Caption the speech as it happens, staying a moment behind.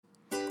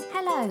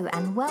Hello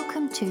and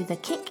welcome to the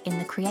Kick in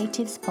the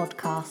Creatives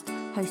podcast,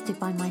 hosted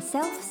by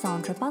myself,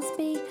 Sandra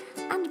Busby,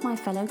 and my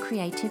fellow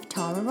creative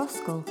Tara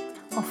Roskell,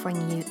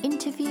 offering you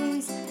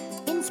interviews,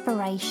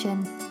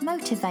 inspiration,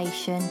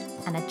 motivation,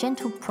 and a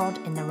gentle prod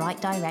in the right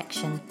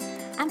direction.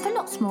 And for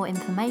lots more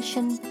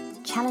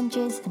information,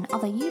 challenges, and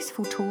other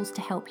useful tools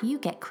to help you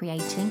get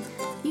creating,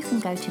 you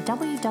can go to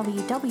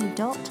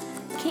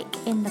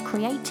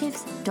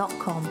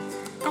www.kickinthecreatives.com.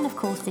 And of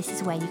course, this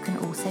is where you can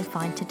also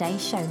find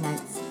today's show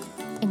notes.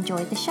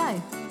 Enjoy the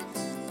show.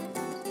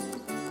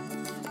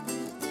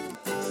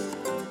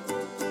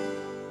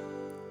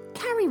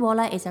 Carrie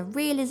Waller is a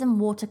realism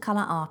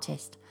watercolour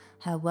artist.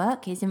 Her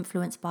work is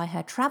influenced by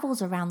her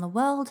travels around the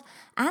world,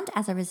 and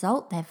as a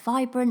result, they're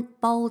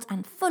vibrant, bold,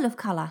 and full of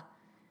colour.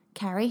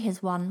 Carrie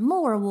has won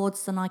more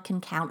awards than I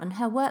can count, and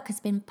her work has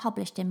been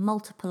published in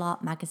multiple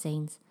art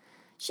magazines.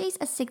 She's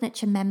a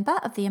signature member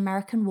of the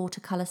American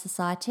Watercolour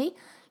Society,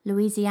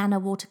 Louisiana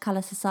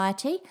Watercolour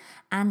Society,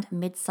 and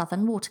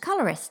Mid-Southern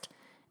Watercolourist.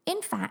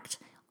 In fact,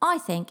 I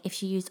think if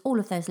she used all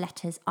of those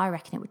letters, I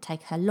reckon it would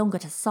take her longer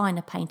to sign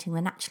a painting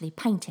than actually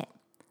paint it.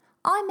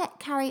 I met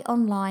Carrie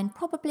online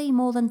probably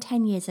more than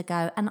 10 years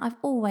ago, and I've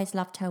always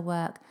loved her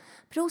work.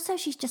 But also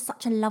she's just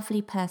such a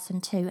lovely person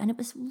too, and it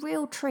was a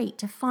real treat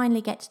to finally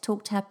get to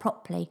talk to her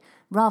properly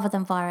rather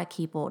than via a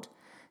keyboard.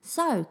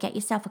 So get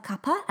yourself a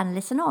cuppa and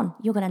listen on.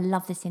 You're going to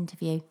love this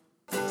interview.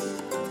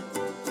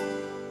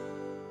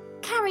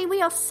 Carrie,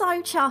 we are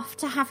so chuffed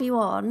to have you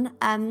on.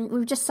 We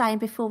were just saying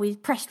before we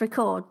pressed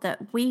record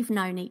that we've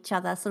known each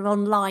other sort of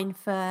online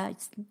for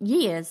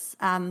years.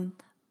 I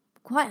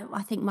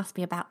think must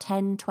be about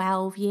 10,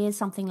 12 years,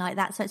 something like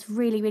that. So it's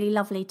really, really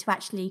lovely to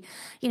actually,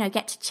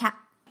 get to chat.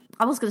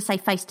 I was going to say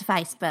face to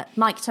face, but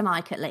mic to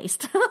mic at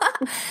least.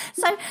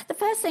 So the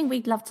first thing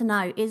we'd love to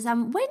know is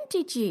when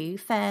did you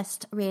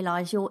first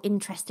realise your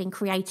interest in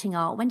creating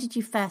art? When did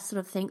you first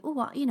sort of think, I'm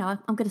going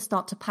to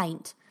start to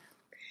paint?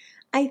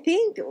 I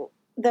think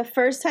the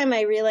first time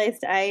I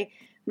realized I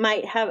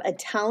might have a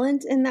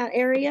talent in that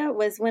area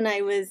was when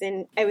I was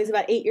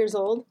about 8 years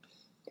old.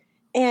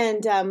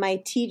 And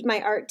my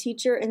art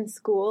teacher in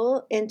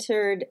school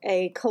entered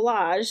a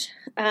collage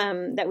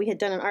that we had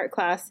done in art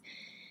class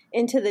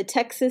into the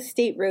Texas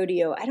State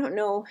Rodeo. I don't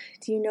know.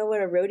 Do you know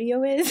what a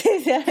rodeo is?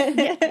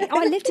 Yeah.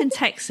 I lived in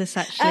Texas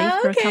actually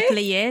for a couple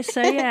of years.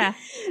 So yeah.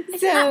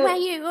 Is that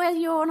where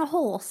you're on a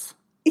horse?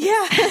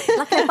 Yeah.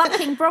 Like a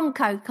bucking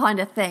bronco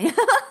kind of thing.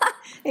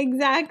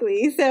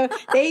 Exactly. So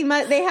they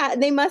must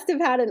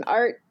have had an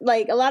art,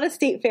 like a lot of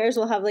state fairs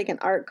will have like an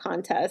art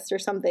contest or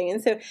something.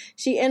 And so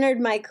she entered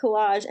my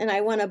collage and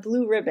I won a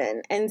blue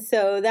ribbon. And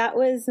so that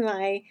was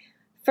my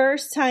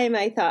first time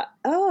I thought,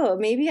 oh,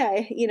 maybe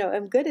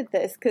I'm good at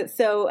this.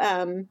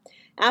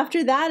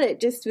 After that, it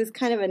just was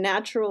kind of a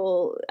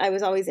natural, I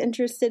was always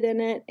interested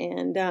in it.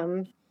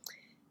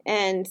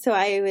 And so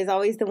I was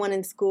always the one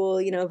in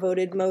school,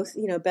 voted most,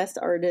 best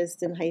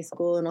artist in high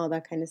school and all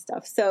that kind of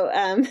stuff. So,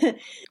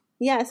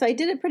 so I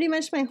did it pretty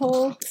much my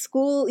whole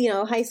school,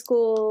 high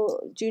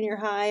school, junior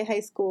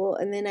high school.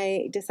 And then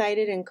I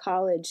decided in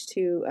college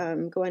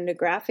to go into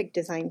graphic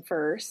design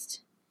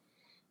first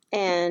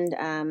and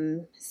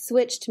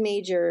switched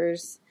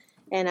majors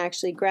and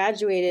actually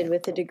graduated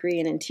with a degree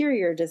in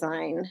interior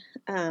design.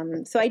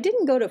 So I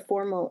didn't go to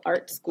formal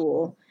art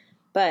school,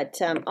 but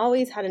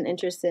always had an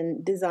interest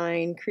in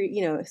design,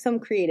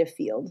 some creative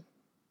field.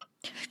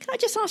 Can I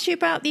just ask you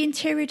about the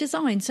interior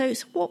design? So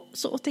what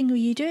sort of thing were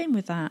you doing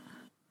with that?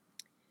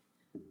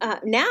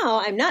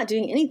 Now I'm not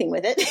doing anything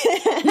with it.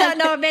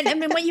 No, I mean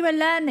when you were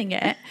learning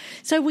it.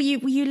 So were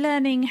you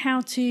learning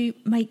how to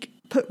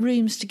put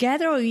rooms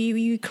together, or were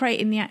you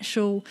creating the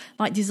actual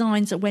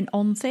designs that went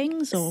on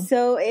things? Or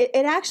so it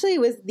actually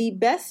was the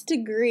best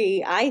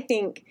degree, I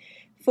think,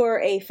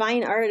 for a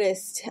fine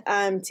artist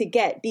to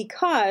get,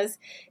 because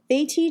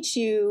they teach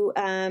you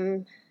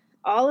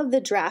all of the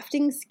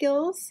drafting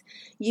skills.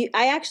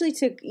 My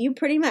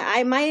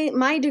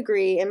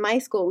degree in my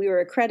school, we were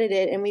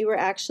accredited, and we were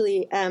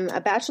actually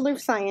a Bachelor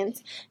of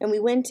Science, and we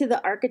went to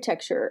the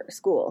architecture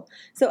school.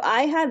 So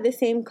I had the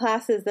same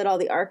classes that all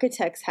the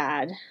architects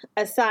had,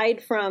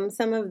 aside from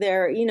some of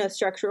their,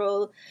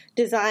 structural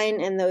design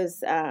and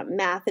those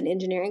math and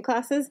engineering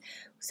classes.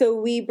 So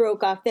we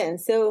broke off then.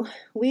 So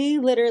we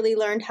literally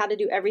learned how to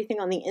do everything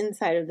on the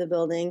inside of the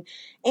building,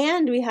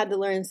 and we had to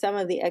learn some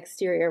of the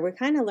exterior. We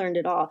kind of learned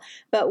it all.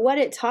 But what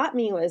it taught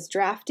me was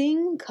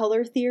drafting,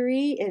 color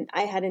theory, and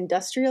I had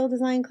industrial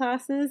design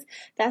classes.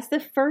 That's the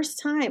first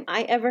time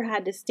I ever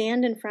had to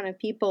stand in front of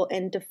people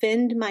and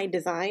defend my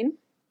design.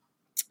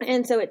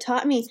 And so it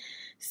taught me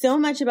so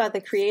much about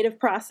the creative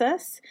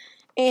process.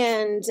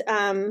 And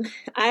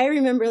I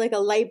remember like a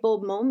light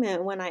bulb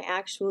moment when I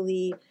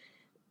actually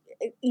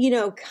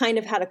kind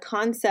of had a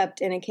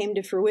concept and it came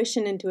to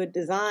fruition into a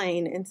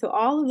design. And so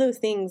all of those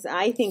things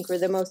I think were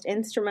the most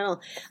instrumental.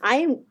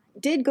 I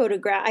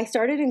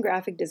started in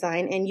graphic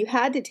design, and you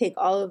had to take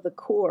all of the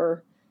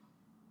core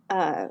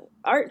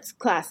arts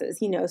classes,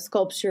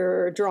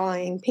 sculpture,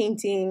 drawing,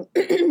 painting.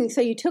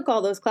 So you took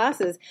all those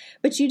classes,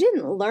 but you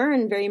didn't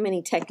learn very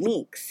many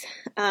techniques.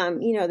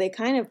 They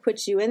kind of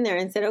put you in there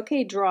and said,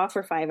 okay, draw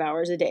for 5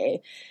 hours a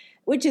day,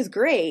 which is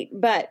great,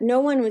 but no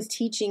one was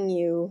teaching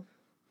you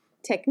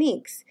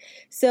techniques.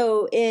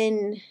 So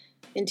in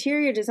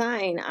interior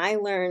design, I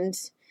learned,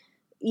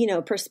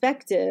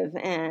 perspective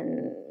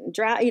and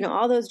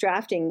all those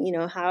drafting,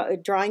 how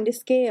drawing to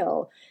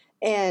scale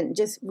and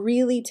just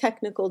really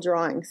technical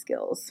drawing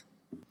skills.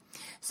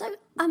 So,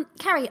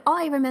 Carrie,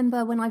 I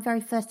remember when I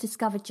very first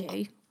discovered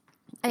you,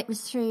 it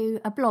was through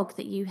a blog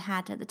that you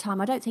had at the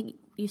time. I don't think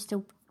you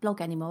still blog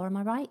anymore, am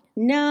I right?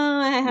 No,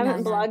 I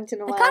haven't blogged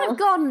in a while. They're kind of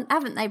gone,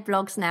 haven't they,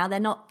 blogs now? They're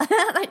not,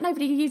 like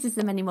nobody uses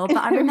them anymore. But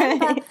I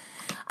remember, Right.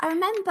 I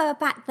remember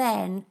back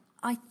then,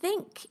 I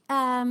think,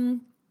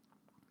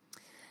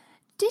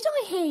 did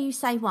I hear you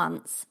say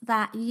once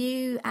that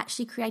you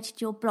actually created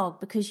your blog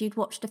because you'd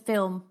watched a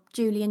film,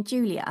 Julie and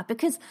Julia?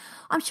 Because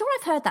I'm sure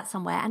I've heard that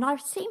somewhere, and I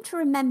seem to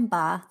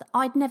remember that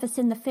I'd never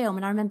seen the film,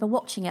 and I remember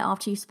watching it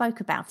after you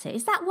spoke about it.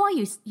 Is that why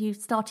you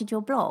started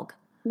your blog?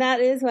 That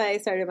is why I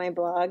started my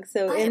blog.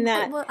 So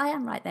I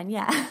am right then,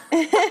 yeah.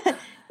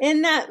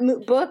 In that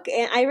book,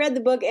 and I read the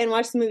book and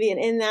watched the movie, and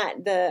in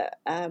that, the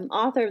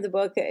author of the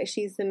book,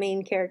 she's the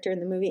main character in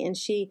the movie, and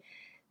she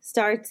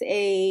starts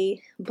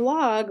a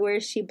blog where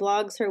she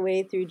blogs her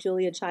way through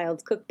Julia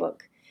Child's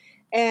cookbook.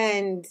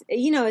 And,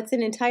 it's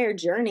an entire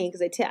journey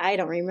because I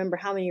don't remember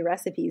how many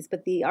recipes,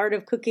 but The Art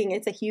of Cooking,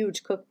 it's a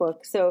huge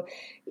cookbook. So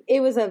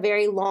it was a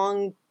very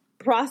long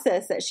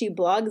process that she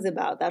blogs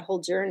about, that whole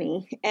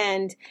journey.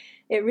 And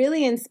it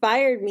really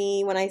inspired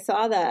me when I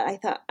saw that. I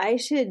thought I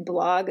should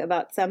blog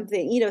about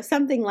something,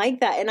 something like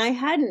that. And I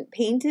hadn't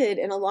painted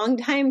in a long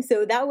time.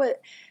 So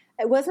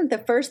it wasn't the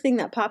first thing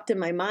that popped in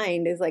my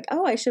mind is like,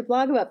 oh, I should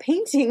blog about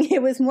painting.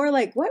 It was more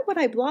like, what would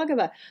I blog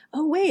about?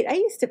 Oh, wait, I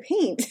used to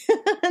paint.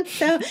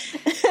 So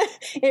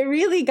it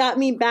really got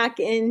me back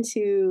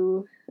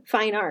into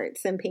fine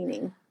arts and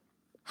painting.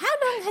 How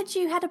long had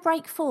you had a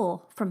break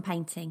from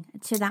painting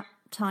to that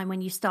time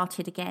when you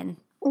started again?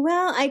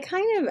 Well,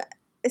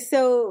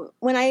 so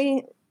when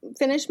I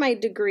finished my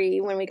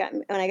degree, when I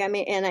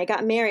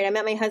got married, I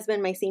met my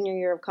husband my senior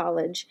year of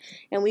college,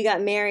 and we got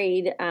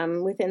married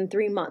within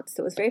 3 months.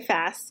 So it was very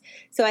fast.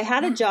 So I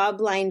had a job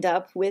lined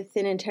up with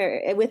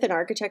an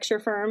architecture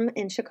firm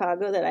in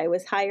Chicago that I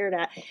was hired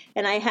at,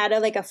 and I had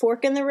a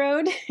fork in the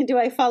road. Do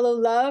I follow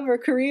love or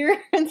career?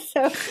 And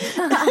so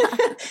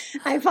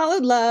I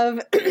followed love,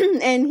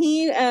 and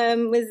he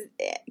was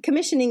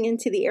commissioning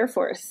into the Air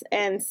Force,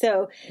 and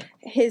so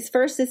his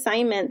first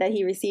assignment that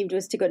he received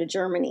was to go to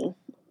Germany.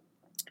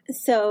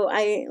 So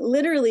I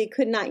literally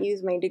could not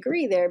use my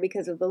degree there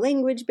because of the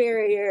language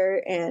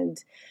barrier and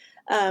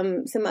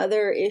some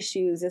other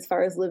issues as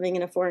far as living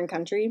in a foreign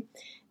country.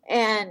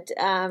 And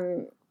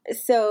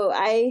so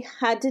I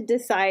had to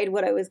decide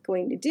what I was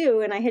going to do.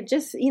 And I had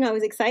just, I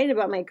was excited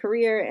about my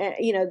career,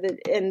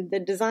 and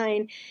the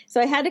design. So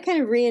I had to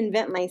kind of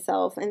reinvent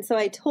myself. And so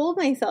I told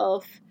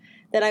myself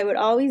that I would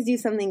always do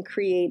something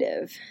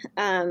creative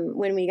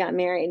when we got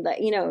married.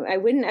 I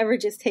wouldn't ever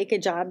just take a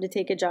job to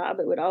take a job.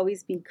 It would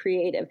always be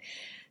creative.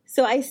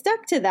 So I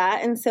stuck to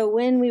that. And so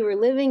when we were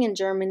living in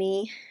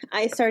Germany,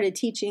 I started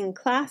teaching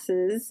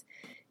classes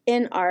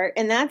in art.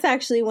 And that's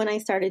actually when I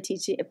started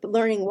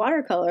learning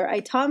watercolor.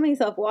 I taught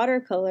myself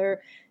watercolor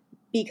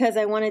because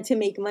I wanted to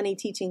make money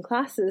teaching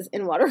classes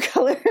in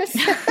watercolor.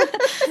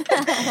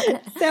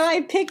 So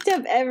I picked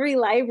up every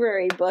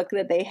library book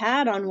that they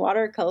had on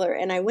watercolor,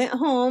 and I went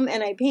home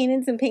and I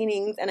painted some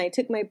paintings, and I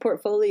took my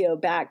portfolio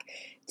back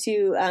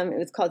to, it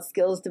was called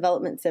Skills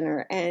Development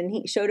Center, and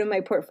he showed him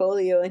my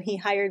portfolio, and he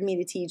hired me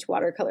to teach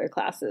watercolor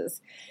classes.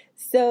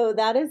 So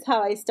that is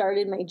how I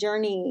started my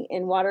journey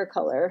in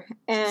watercolor.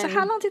 And so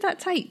how long did that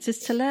take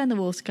just to learn the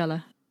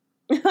watercolor?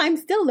 I'm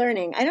still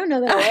learning. I don't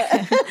know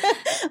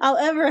that I'll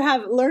ever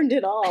have learned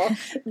it all.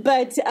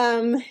 But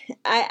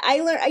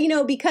I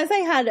learned, because I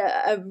had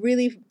a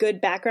really good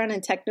background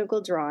in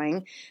technical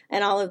drawing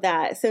and all of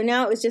that. So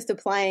now it was just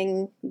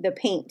applying the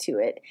paint to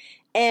it.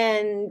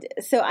 And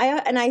so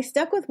I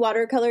stuck with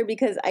watercolor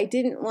because I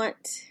didn't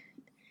want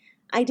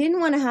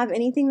to have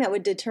anything that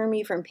would deter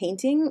me from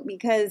painting,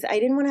 because I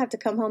didn't want to have to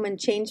come home and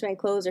change my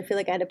clothes or feel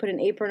like I had to put an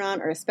apron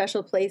on or a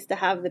special place to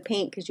have the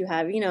paint, because you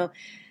have,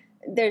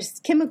 there's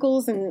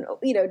chemicals and,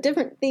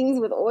 different things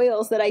with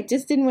oils that I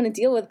just didn't want to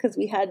deal with because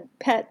we had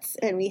pets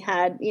and we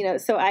had,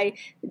 so I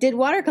did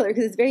watercolor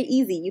because it's very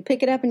easy. You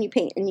pick it up and you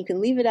paint, and you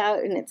can leave it out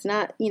and it's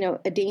not,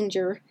 a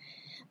danger.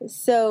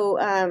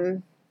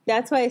 So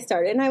that's why I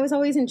started. And I was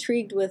always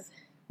intrigued with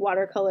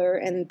watercolor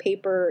and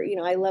paper.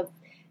 I love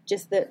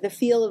just the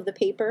feel of the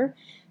paper.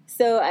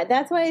 So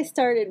that's why I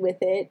started with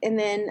it. And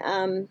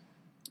then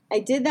I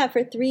did that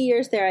for 3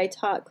 years there. I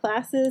taught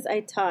classes.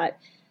 I taught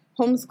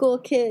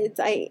homeschool kids.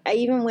 I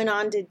even went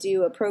on to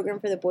do a program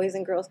for the Boys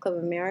and Girls Club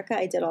of America.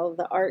 I did all of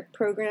the art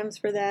programs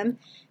for them.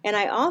 And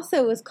I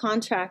also was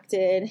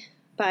contracted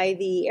by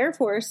the Air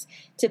Force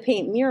to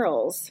paint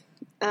murals.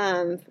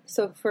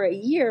 So for a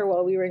year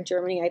while we were in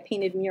Germany, I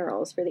painted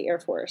murals for the Air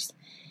Force.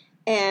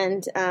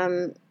 And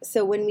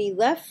so when we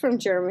left from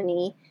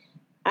Germany,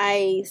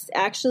 I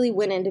actually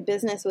went into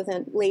business with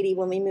a lady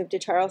when we moved to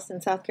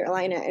Charleston, South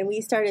Carolina, and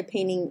we started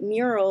painting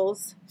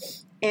murals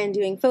and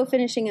doing faux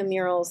finishing of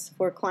murals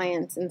for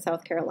clients in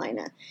South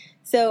Carolina.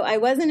 So I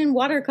wasn't in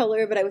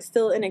watercolor, but I was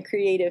still in a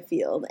creative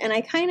field. And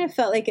I kind of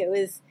felt like it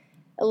was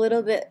a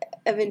little bit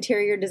of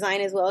interior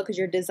design as well, because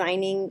you're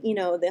designing, you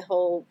know, the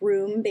whole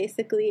room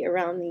basically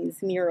around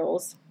these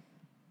murals.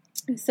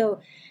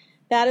 So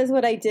that is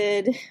what I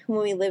did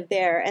when we lived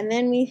there. And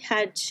then we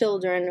had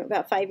children,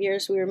 about 5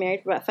 years. We were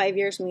married for about 5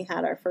 years when we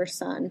had our first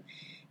son.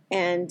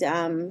 And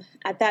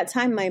at that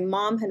time, my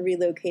mom had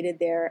relocated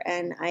there,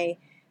 and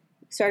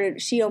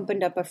she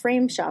opened up a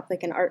frame shop,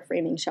 like an art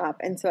framing shop.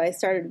 And so I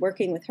started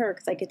working with her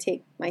because I could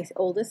take my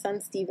oldest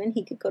son, Stephen,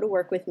 he could go to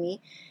work with me.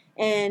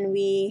 And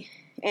we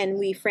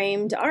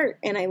framed art,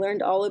 and I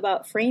learned all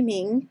about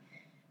framing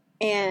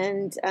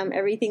and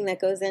everything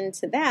that goes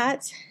into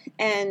that.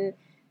 And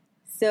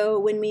so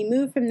when we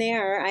moved from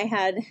there, I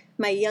had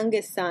my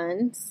youngest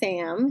son,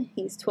 Sam.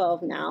 He's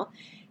 12 now.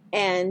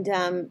 And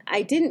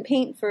I didn't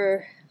paint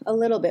for a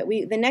little bit.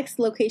 The next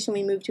location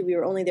we moved to, we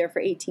were only there for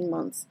 18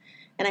 months.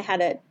 And I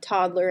had a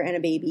toddler and a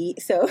baby.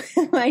 So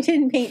I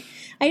didn't paint.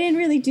 I didn't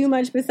really do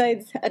much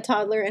besides a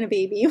toddler and a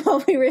baby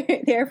while we were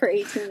there for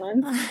 18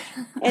 months.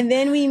 And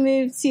then we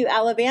moved to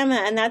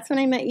Alabama. And that's when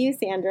I met you,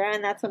 Sandra.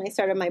 And that's when I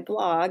started my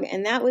blog.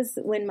 And that was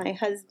when my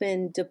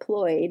husband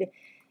deployed.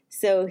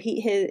 So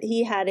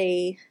he had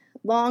a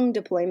long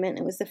deployment.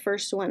 It was the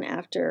first one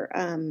after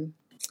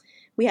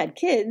we had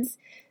kids.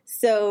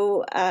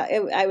 So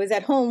I was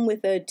at home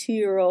with a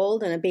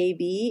 2-year-old and a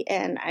baby,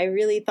 and I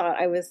really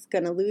thought I was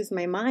going to lose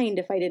my mind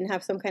if I didn't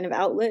have some kind of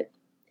outlet,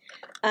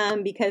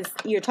 because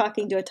you're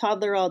talking to a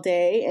toddler all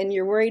day, and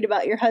you're worried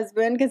about your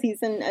husband because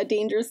he's in a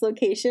dangerous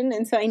location,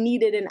 and so I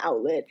needed an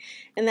outlet.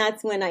 And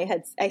that's when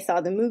I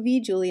saw the movie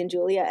Julie and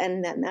Julia,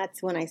 and then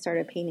that's when I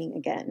started painting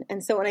again.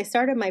 And so when I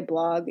started my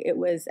blog, it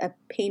was a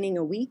painting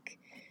a week,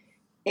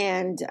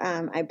 and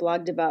I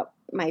blogged about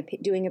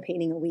doing a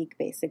painting a week,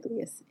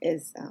 basically,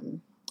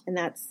 and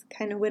that's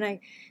kind of when I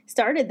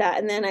started that.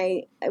 And then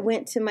I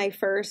went to my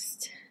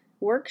first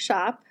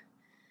workshop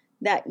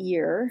that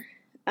year.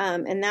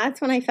 And that's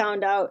when I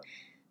found out,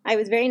 I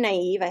was very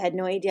naive. I had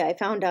no idea. I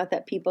found out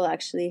that people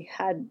actually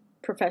had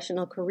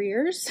professional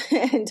careers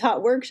and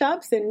taught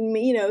workshops and,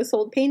 you know,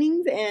 sold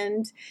paintings.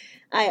 And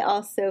I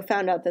also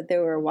found out that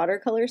there were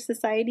watercolor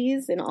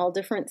societies in all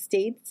different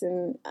states.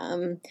 And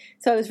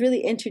so I was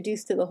really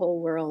introduced to the whole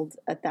world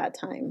at that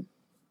time.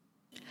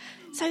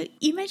 So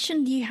you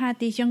mentioned you had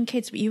these young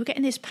kids, but you were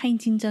getting this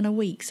painting done a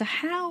week. So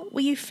how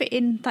were you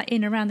fitting that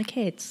in around the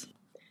kids?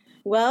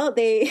 Well,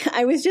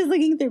 I was just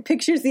looking through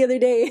pictures the other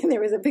day, and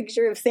there was a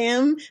picture of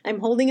Sam. I'm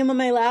holding him on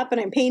my lap,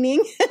 and I'm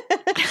painting.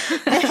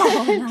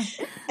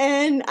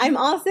 And I'm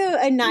also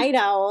a night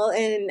owl,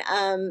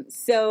 and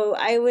so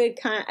I would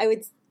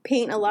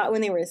paint a lot when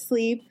they were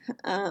asleep.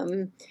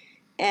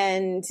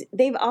 And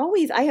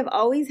I have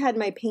always had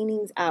my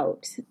paintings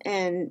out,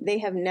 and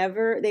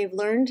they've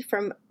learned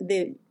from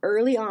the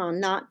early on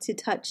not to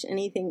touch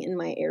anything in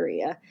my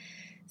area.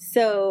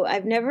 So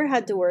I've never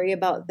had to worry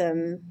about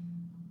them,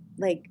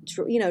 like,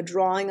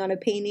 drawing on a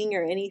painting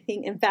or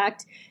anything. In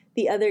fact,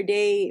 the other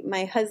day,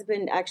 my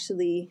husband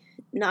actually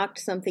knocked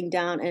something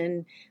down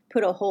and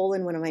put a hole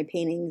in one of my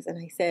paintings. And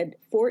I said,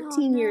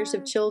 14 years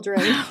of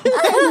children.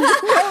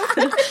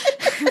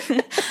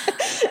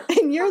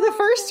 And you're the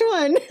first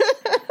one.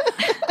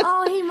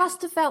 Oh, he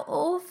must have felt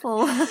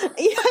awful. Yeah,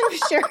 I'm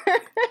sure.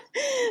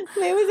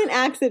 It was an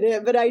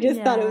accident, but I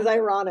just thought it was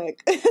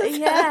ironic.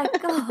 Yeah,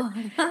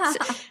 God.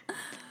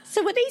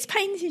 So were these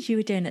paintings you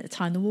were doing at the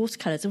time, the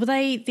watercolours, were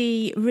they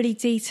the really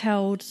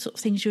detailed sort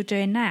of things you're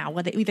doing now?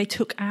 Were they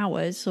took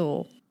hours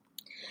or?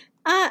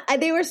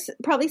 They were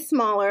probably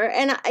smaller.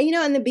 And,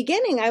 in the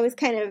beginning, I was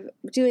kind of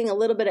doing a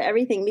little bit of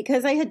everything.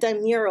 Because I had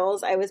done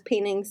murals, I was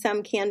painting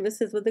some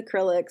canvases with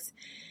acrylics.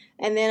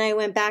 And then I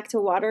went back to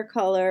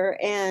watercolor.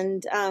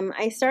 And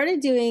I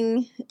started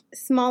doing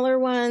smaller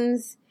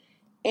ones.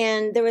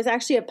 And there was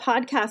actually a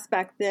podcast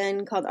back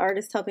then called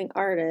Artist Helping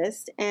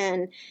Artist.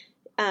 And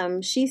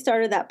she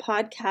started that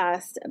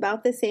podcast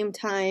about the same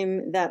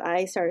time that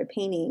I started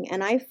painting.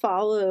 And I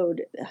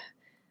followed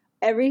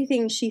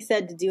everything she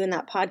said to do in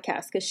that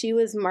podcast because she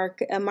was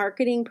a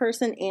marketing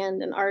person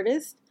and an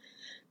artist.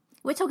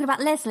 We're talking about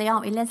Leslie,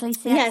 aren't we? Leslie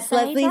Seda? Yes,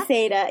 Leslie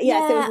Seda.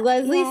 Yes, it was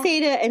Leslie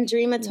Seda and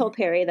Dreama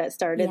Tolperi that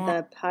started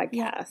the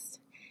podcast.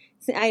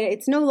 Yeah.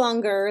 It's no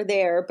longer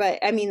there, but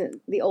I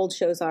mean, the old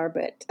shows are.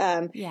 But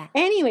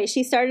anyway,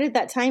 she started at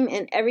that time,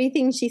 and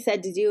everything she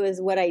said to do is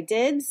what I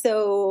did.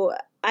 So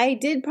I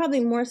did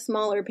probably more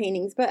smaller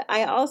paintings, but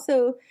I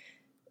also...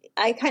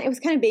 it was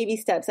kind of baby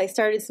steps. I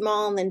started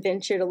small and then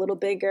ventured a little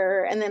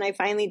bigger. And then I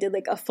finally did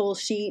like a full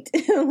sheet,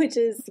 which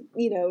is,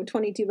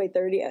 22 by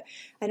 30.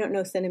 I don't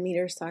know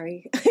centimeters.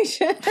 Sorry.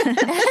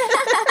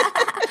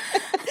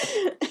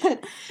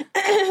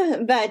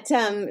 But,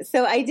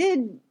 so I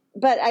did,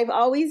 but I've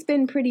always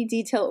been pretty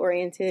detail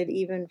oriented,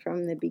 even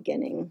from the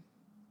beginning.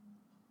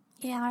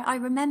 Yeah, I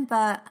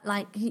remember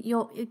like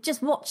you're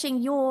just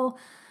watching your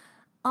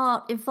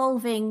art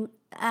evolving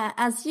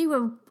as you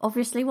were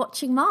obviously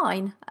watching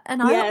mine.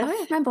 And Yes.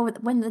 I remember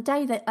when the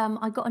day that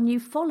I got a new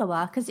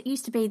follower, because it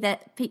used to be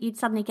that you'd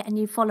suddenly get a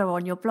new follower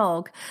on your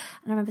blog.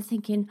 And I remember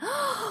thinking,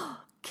 oh,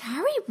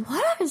 Carrie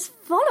Waller is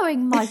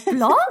following my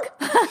blog?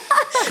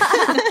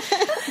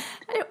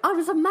 I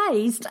was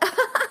amazed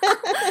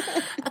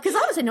because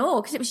I was in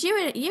awe, because it was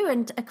you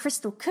and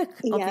Crystal Cook,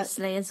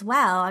 obviously, as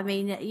well. I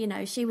mean, you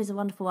know, she was a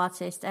wonderful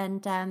artist,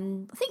 and I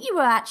think you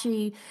were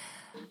actually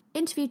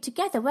interviewed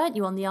together, weren't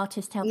you, on the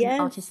Artist Helping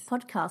Artists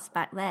podcast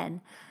back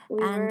then? We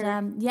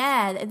were.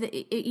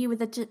 You were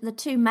the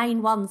two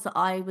main ones that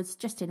I was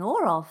just in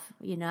awe of,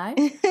 you know.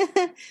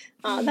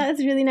 Oh, that's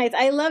really nice.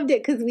 I loved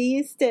it because we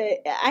used to,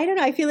 I don't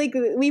know, I feel like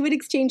we would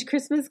exchange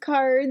Christmas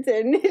cards.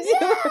 And and it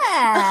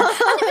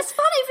was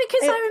funny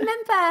because I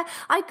remember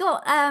I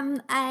got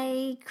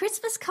a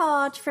Christmas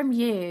card from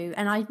you,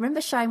 and I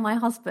remember showing my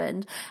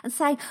husband and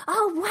saying,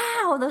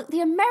 oh, wow,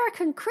 the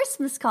American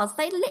Christmas cards,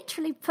 they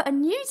literally put a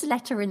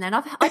newsletter in there.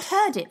 And I'd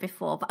heard it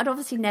before, but I'd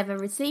obviously never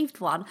received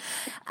one.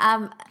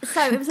 So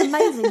it was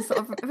amazing sort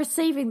of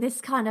receiving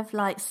this kind of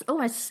like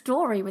almost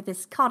story with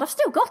this card. I've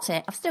still got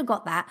it. I've still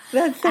got that.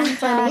 That's so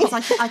funny.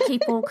 I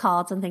keep all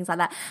cards and things like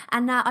that.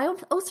 And I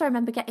also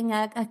remember getting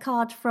a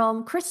card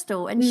from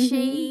Crystal, and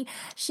she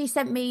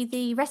sent me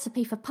the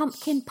recipe for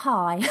pumpkin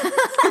pie.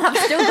 And I've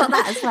still got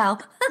that as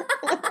well.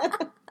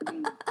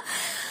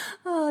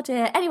 Oh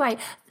dear. Anyway,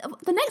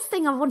 the next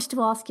thing I wanted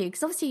to ask you,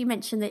 because obviously you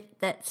mentioned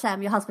that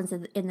your husband's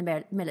in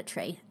the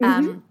military,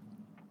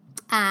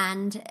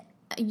 and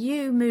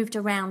you moved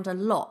around a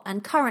lot,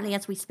 and currently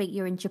as we speak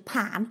you're in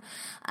Japan,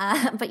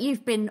 but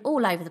you've been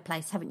all over the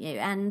place, haven't you?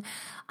 And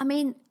I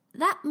mean,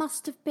 that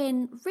must have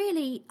been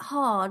really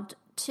hard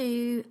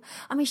to,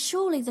 I mean,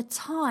 surely the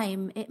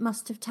time it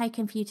must have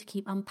taken for you to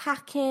keep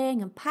unpacking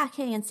and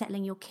packing and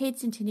settling your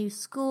kids into new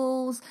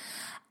schools.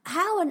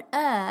 How on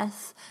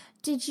earth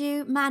did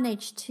you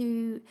manage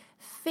to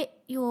fit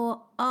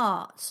your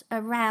art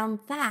around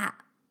that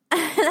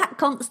that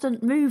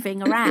constant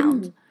moving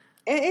around?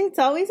 It's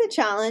always a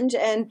challenge,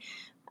 and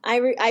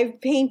I've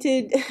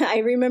painted. I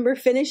remember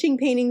finishing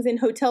paintings in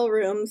hotel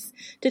rooms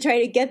to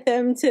try to get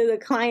them to the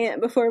client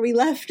before we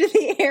left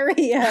the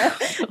area.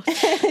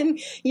 And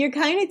you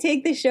kind of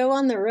take the show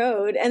on the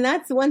road, and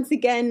that's once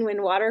again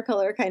when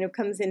watercolor kind of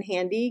comes in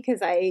handy,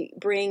 because I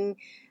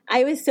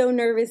was so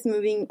nervous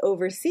moving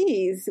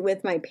overseas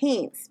with my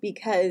paints,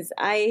 because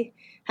I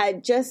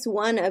had just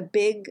won a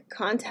big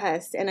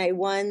contest, and I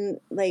won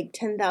like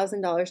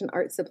 $10,000 in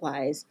art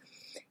supplies.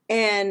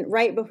 And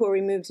right before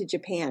we moved to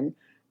Japan,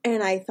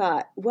 and I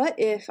thought, what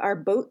if our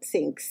boat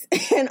sinks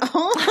and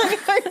all my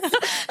art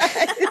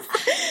supplies?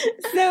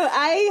 So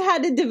I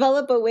had to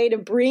develop a way to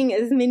bring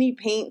as many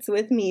paints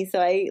with me.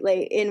 So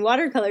in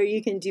watercolor,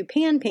 you can do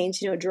pan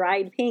paints,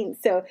 dried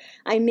paint. So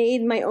I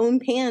made my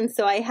own pans.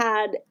 So I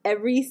had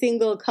every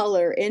single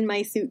color in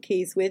my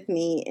suitcase with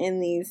me in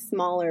these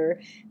smaller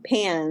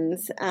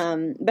pans.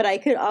 But I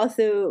could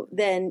also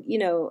then,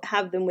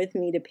 have them with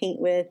me to paint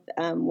with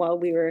while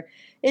we were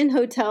in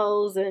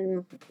hotels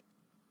and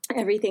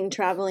everything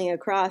traveling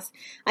across.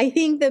 I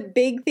think the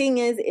big thing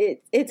is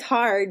it's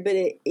hard, but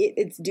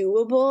it's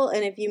doable.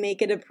 And if you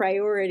make it a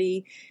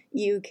priority,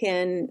 you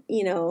can,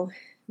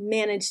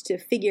 manage to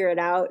figure it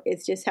out.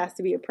 It just has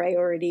to be a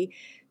priority.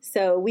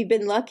 So we've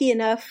been lucky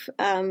enough.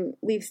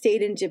 We've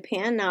stayed in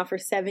Japan now for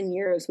 7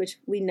 years, which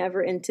we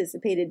never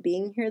anticipated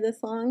being here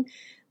this long.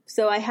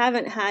 So I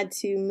haven't had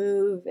to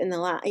move in the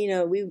last,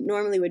 we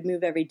normally would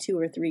move every 2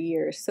 or 3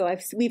 years. So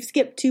we've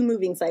skipped 2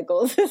 moving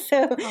cycles.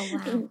 So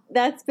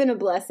that's been a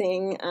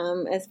blessing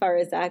as far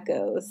as that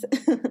goes.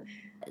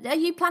 Are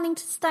you planning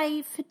to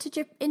stay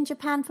in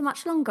Japan for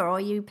much longer, or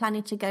are you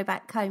planning to go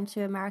back home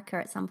to America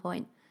at some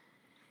point?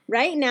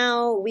 Right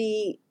now,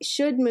 we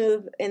should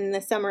move in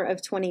the summer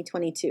of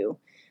 2022.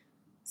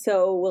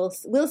 So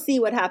we'll see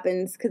what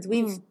happens, because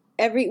we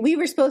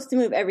were supposed to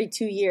move every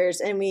 2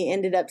 years, and we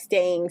ended up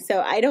staying.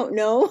 So I don't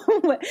know.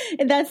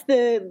 That's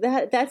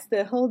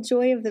the whole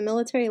joy of the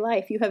military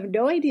life. You have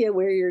no idea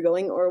where you're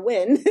going or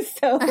when.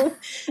 So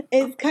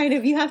it's kind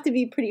of, you have to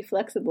be pretty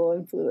flexible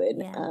and fluid.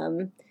 Yeah.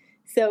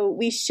 So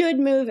we should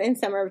move in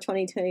summer of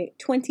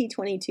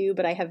 2022,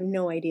 but I have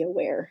no idea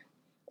where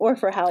or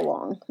for how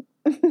long.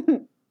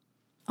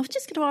 I was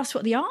just going to ask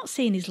what the art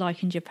scene is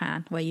like in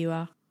Japan, where you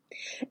are.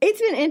 It's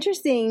been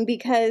interesting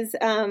because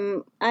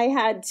I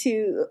had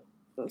to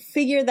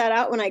figure that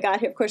out when I got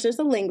here. Of course, there's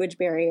a language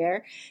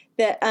barrier.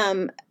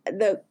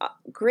 The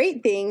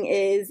great thing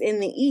is in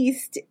the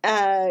East,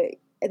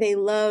 they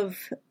love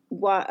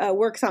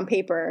works on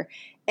paper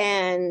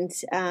and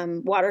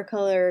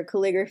watercolor,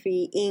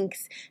 calligraphy,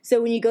 inks.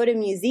 So when you go to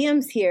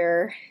museums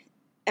here,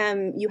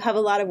 you have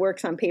a lot of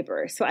works on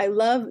paper. So I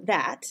love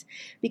that,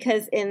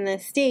 because in the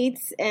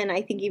States, and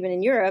I think even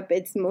in Europe,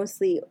 it's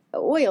mostly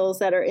oils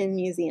that are in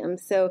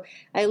museums. So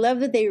I love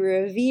that they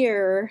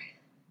revere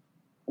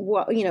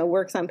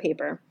works on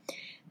paper.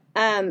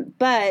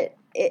 But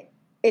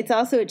it's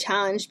also a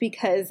challenge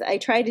because I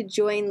try to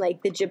join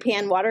like the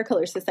Japan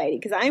Watercolor Society,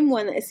 because I'm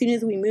one that as soon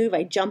as we move,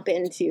 I jump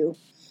into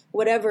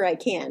whatever I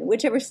can,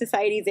 whichever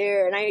society's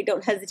there, and I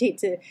don't hesitate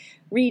to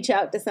reach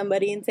out to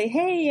somebody and say,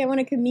 hey, I want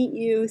to come meet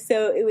you.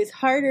 So it was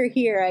harder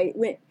here. I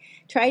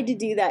tried to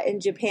do that in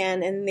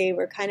Japan, and they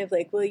were kind of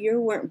like, well,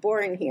 you weren't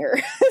born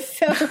here.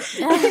 So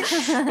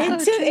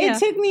it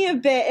took me a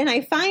bit, and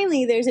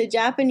there's a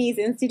Japanese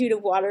Institute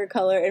of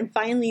Watercolor, and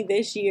finally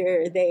this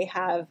year they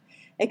have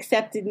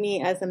accepted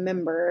me as a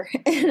member,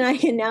 and I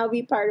can now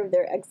be part of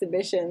their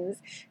exhibitions.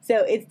 So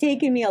it's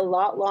taken me a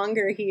lot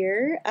longer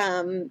here,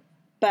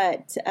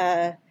 but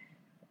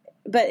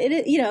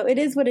it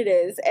is what it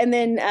is. And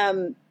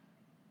then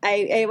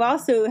I've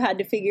also had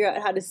to figure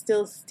out how to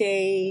still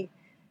stay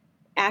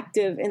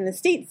active in the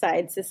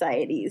stateside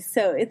societies.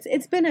 So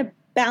it's been a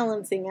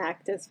balancing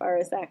act as far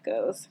as that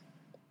goes.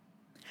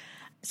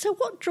 So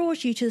what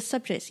draws you to the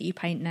subjects that you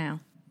paint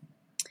now?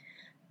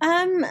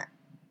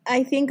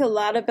 I think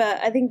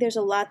there's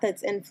a lot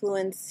that's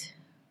influenced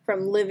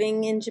from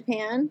living in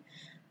Japan,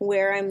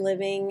 where I'm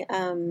living.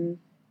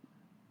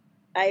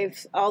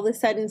 I've all of a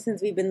sudden,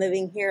 since we've been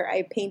living here,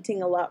 I'm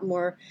painting a lot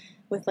more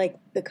with like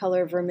the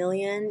color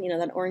vermilion,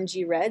 that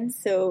orangey red.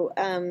 So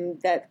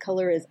that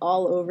color is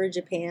all over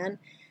Japan.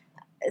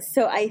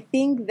 So I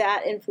think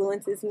that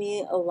influences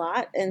me a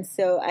lot. And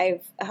so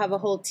I have a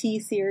whole tea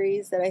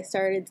series that I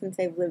started since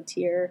I've lived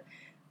here.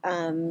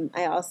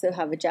 I also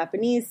have a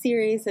Japanese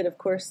series that, of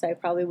course, I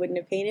probably wouldn't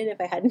have painted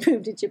if I hadn't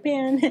moved to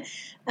Japan.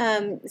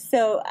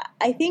 So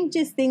I think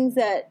just things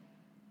that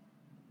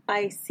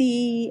I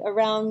see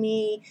around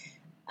me.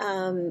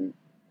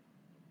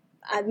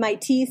 My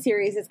tea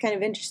series is kind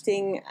of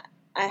interesting.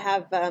 I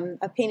have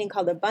a painting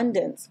called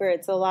Abundance, where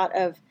it's a lot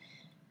of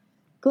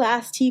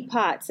glass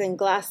teapots and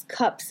glass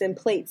cups and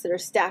plates that are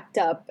stacked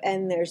up,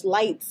 and there's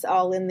lights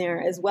all in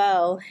there as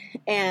well.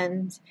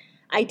 And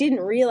I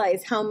didn't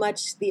realize how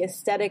much the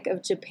aesthetic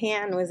of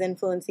Japan was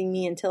influencing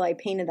me until I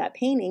painted that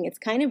painting. It's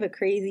kind of a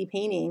crazy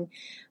painting,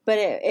 but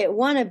it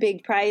won a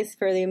big prize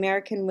for the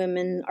American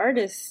Women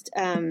Artist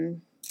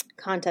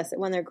contest. It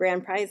won their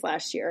grand prize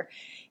last year.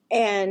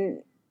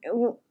 And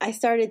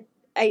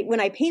when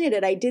I painted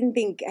it,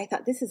 I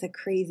thought this is a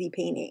crazy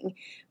painting,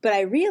 but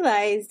I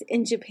realized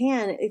in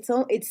Japan,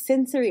 it's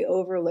sensory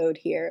overload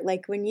here.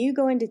 Like when you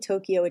go into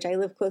Tokyo, which I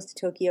live close to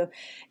Tokyo,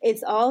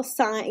 it's all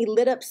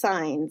lit up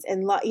signs,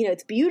 and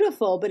it's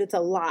beautiful, but it's a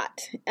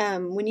lot.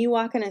 When you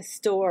walk in a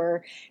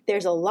store,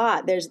 there's a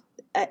lot.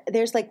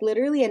 There's like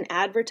literally an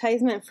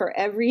advertisement for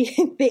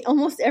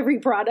almost every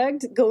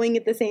product going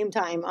at the same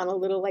time on a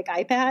little like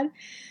iPad.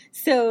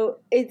 So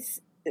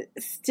it's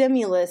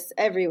stimulus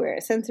everywhere,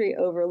 sensory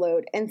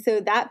overload. And so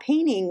that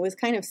painting was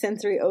kind of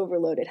sensory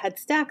overload. It had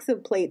stacks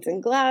of plates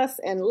and glass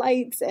and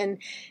lights, and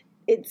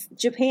it's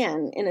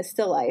Japan in a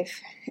still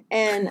life.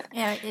 And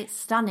yeah, it's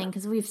stunning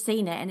because we've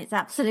seen it and it's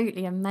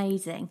absolutely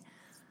amazing.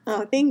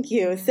 Oh, thank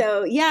you.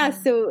 So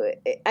so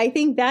I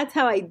think that's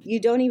how you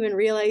don't even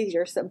realize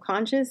your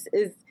subconscious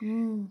is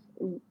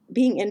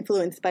being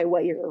influenced by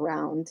what you're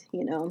around,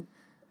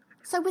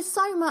 So with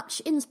so much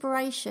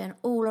inspiration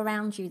all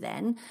around you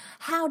then,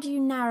 how do you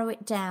narrow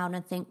it down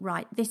and think,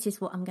 right, this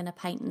is what I'm going to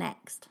paint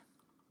next?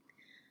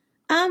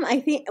 I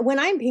think when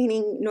I'm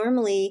painting,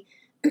 normally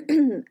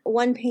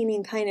one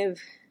painting kind of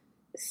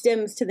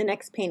stems to the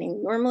next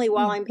painting. Normally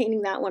while I'm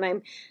painting that one,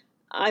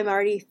 I'm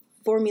already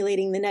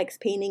formulating the next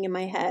painting in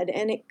my head.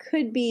 And it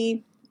could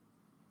be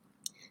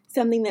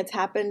something that's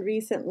happened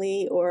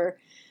recently, or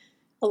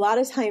a lot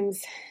of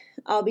times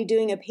I'll be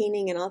doing a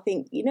painting and I'll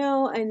think, in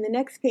the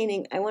next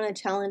painting, I want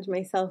to challenge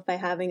myself by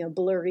having a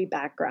blurry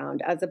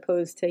background as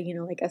opposed to,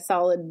 like a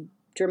solid,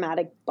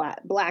 dramatic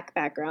black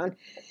background.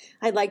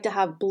 I'd like to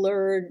have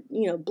blurred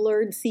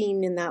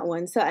scene in that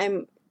one. So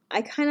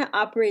I kind of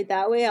operate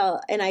that way.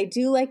 And I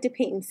do like to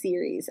paint in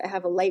series. I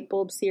have a light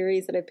bulb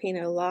series that I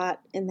painted a lot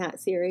in that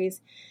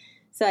series.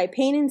 So I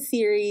paint in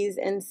series.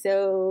 And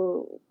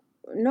so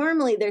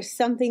normally there's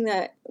something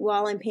that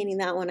while I'm painting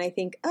that one, I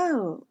think,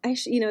 oh,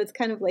 it's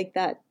kind of like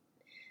that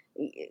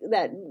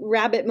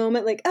rabbit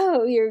moment, like,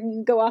 oh,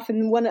 you go off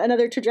in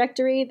another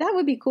trajectory. That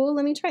would be cool.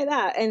 Let me try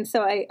that. And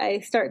so I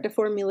start to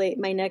formulate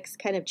my next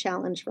kind of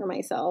challenge for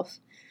myself.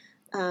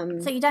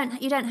 So you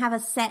don't have a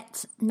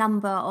set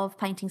number of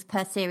paintings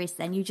per series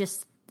then? You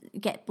just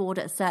get bored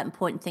at a certain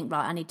point and think,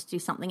 right, I need to do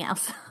something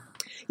else.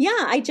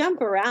 Yeah, I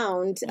jump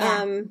around.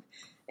 Yeah.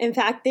 In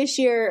fact, this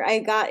year I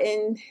got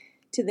into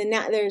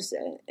there's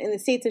in the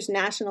States, there's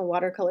National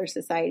Watercolor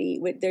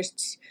Society.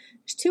 There's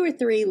 2 or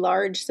 3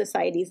 large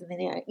societies in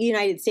the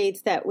United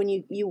States that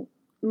when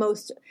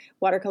most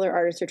watercolor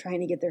artists are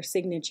trying to get their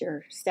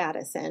signature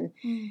status in.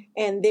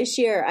 And this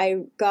year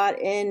I got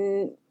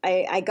into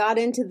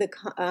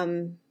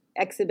the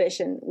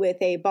exhibition with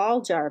a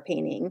ball jar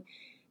painting.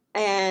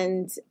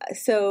 And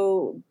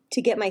so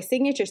to get my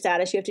signature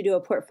status, you have to do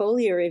a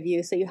portfolio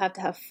review. So you have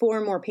to have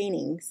 4 more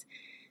paintings.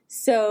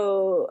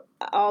 So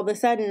all of a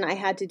sudden I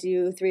had to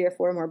do 3 or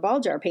 4 more ball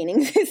jar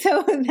paintings.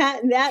 So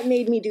that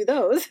made me do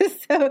those.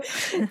 So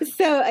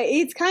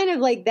it's kind of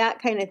like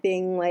that kind of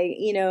thing, like,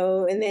 you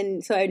know, and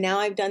then, so now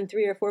I've done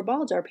 3 or 4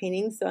 ball jar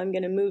paintings. So I'm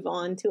going to move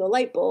on to a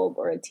light bulb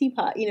or a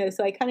teapot, you know,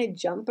 so I kind of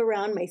jump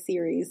around my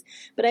series,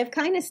 but I've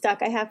kind of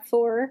stuck. I have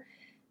 4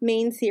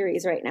 main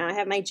series right now. I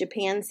have my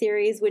Japan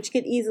series, which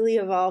could easily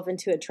evolve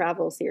into a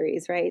travel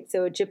series, right?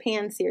 So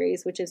Japan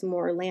series, which is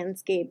more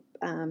landscape,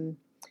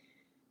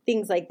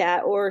 things like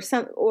that, or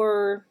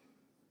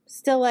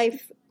still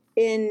life,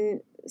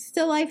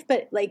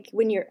 but like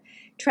when you're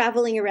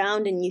traveling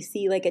around and you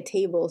see like a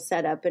table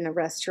set up in a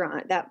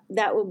restaurant,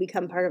 that will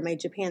become part of my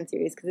Japan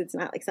series, because it's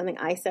not like something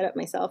I set up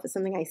myself. It's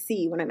something I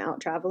see when I'm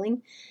out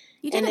traveling.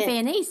 You did a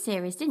Viennese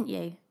series, didn't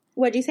you?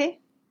 What'd you say?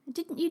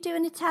 Didn't you do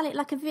an Italian,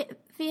 like a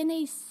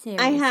Viennese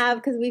series? I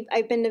have, because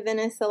I've been to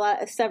Venice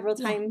several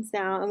times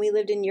now, and we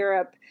lived in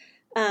Europe.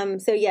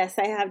 So yes,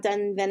 I have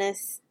done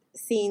Venice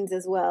scenes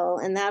as well,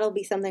 and that'll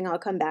be something I'll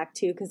come back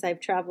to, because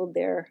I've traveled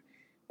there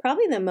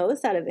probably the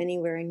most out of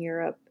anywhere in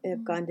Europe.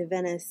 I've gone to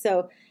Venice.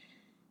 So,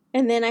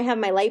 and then I have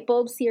my light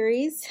bulb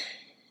series,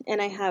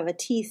 and I have a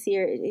tea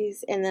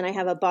series, and then I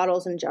have a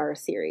bottles and jars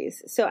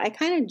series. So I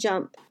kind of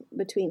jump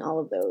between all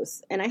of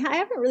those, and I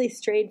haven't really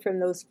strayed from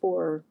those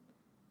 4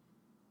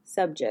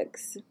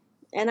 subjects.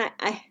 And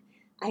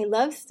I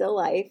love still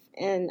life,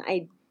 and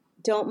I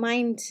don't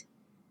mind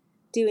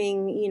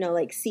doing, you know,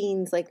 like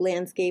scenes, like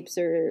landscapes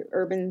or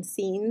urban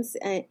scenes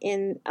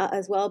in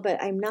as well, but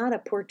I'm not a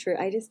portrait.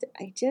 I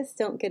just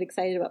don't get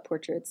excited about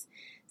portraits.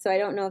 So I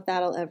don't know if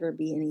that'll ever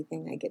be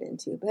anything I get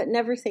into, but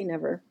never say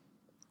never.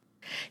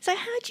 So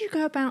how do you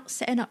go about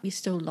setting up your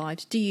still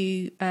lives? Do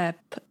you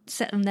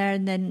set them there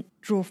and then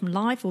draw from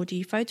life, or do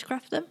you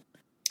photograph them?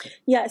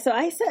 Yeah, so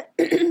I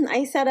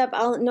set up,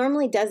 I'll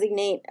normally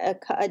designate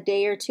a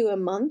day or 2 a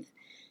month,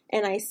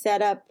 and I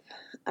set up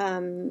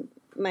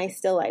my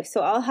still life.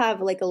 So I'll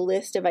have like a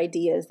list of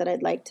ideas that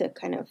I'd like to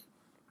kind of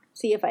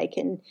see if I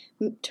can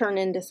turn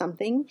into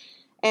something.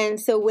 And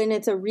so when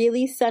it's a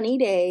really sunny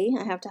day,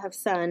 I have to have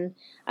sun,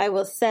 I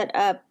will set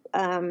up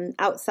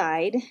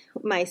outside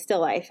my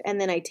still life,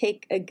 and then I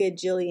take a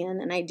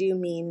gajillion, and I do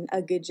mean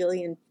a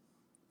gajillion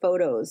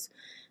photos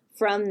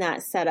from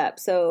that setup.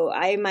 So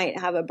I might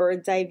have a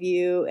bird's eye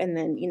view, and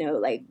then, you know,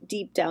 like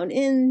deep down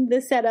in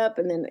the setup,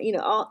 and then, you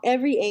know,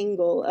 every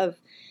angle of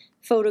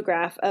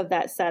photograph of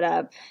that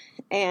setup.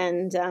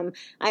 And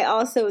I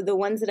also, the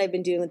ones that I've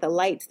been doing with the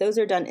lights, those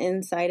are done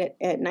inside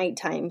at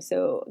nighttime.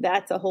 So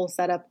that's a whole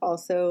setup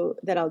also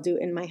that I'll do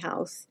in my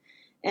house.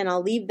 And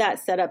I'll leave that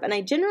setup. And I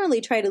generally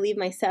try to leave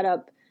my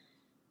setup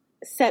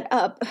set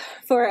up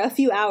for a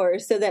few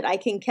hours so that I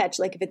can catch,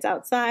 like if it's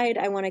outside,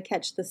 I want to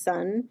catch the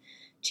sun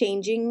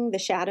changing the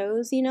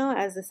shadows, you know,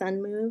 as the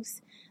sun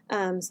moves,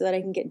 so that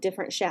I can get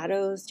different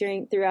shadows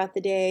throughout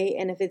the day.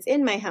 And if it's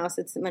in my house,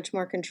 it's much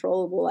more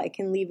controllable. I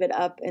can leave it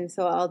up, and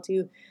so I'll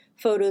do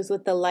photos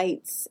with the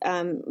lights.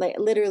 Like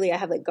literally, I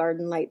have like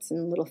garden lights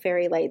and little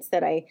fairy lights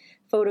that I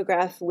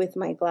photograph with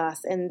my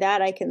glass, and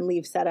that I can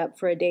leave set up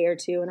for a day or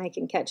 2, and I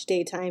can catch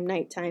daytime,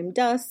 nighttime,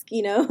 dusk,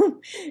 you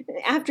know,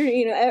 after,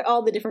 you know,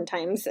 all the different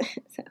times.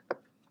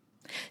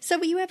 So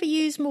will you ever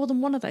use more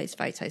than one of those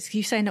photos?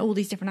 You're saying all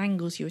these different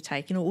angles you were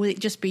taking, or will it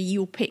just be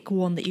you'll pick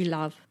one that you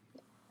love?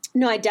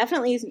 No, I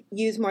definitely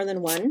use more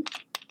than one.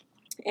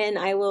 And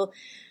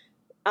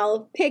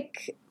I'll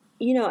pick,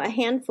 you know, a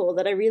handful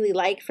that I really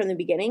like from the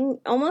beginning,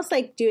 almost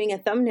like doing a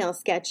thumbnail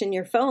sketch in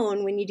your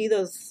phone. When you do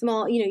those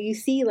small, you know, you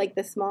see like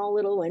the small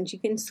little ones, you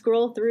can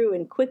scroll through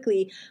and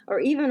quickly, or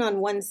even on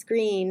one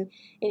screen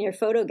in your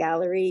photo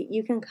gallery,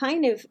 you can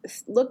kind of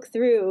look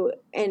through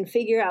and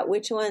figure out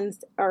which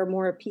ones are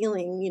more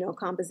appealing, you know,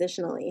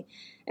 compositionally.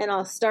 And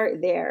I'll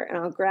start there, and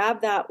I'll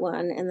grab that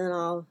one, and then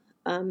I'll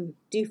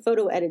do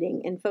photo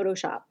editing in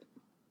Photoshop.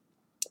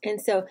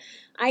 And so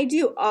I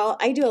do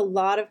a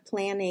lot of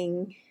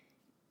planning,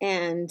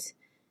 and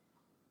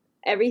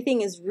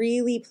everything is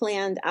really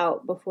planned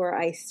out before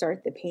I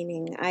start the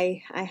painting.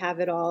 I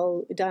have it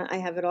all done. I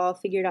have it all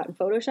figured out in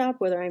Photoshop,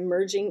 whether I'm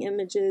merging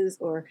images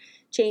or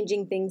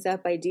changing things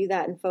up. I do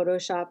that in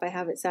Photoshop. I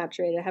have it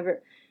saturated. I have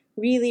it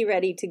really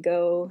ready to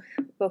go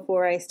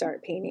before I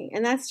start painting.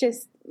 And that's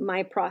just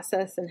my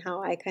process and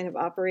how I kind of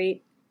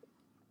operate.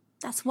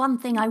 That's one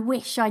thing I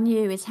wish I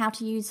knew, is how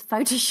to use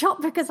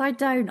Photoshop, because I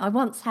don't. I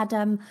once had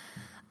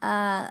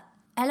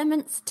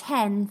Elements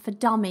 10 for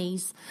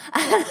dummies.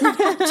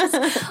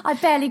 I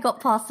barely got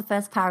past the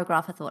first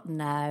paragraph. I thought,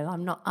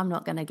 no, I'm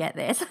not going to get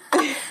this.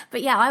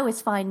 But yeah, I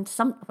always find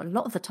a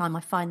lot of the time I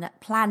find that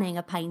planning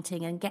a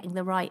painting and getting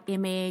the right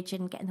image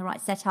and getting the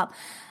right setup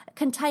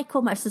can take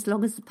almost as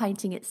long as the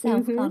painting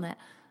itself, can't it?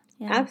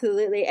 Yeah.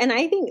 Absolutely. And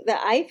I think the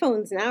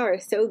iPhones now are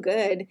so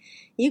good.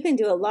 You can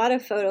do a lot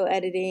of photo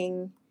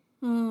editing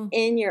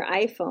in your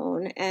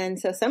iPhone. And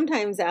so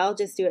sometimes I'll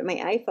just do it my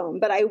iPhone,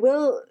 but I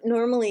will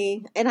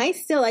normally, and I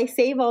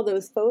save all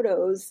those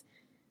photos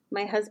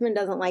My husband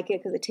doesn't like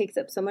it because it takes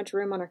up so much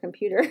room on our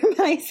computer.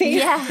 I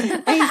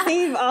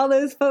save all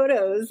those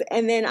photos,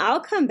 and then I'll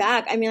come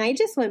back. I mean, I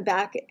just went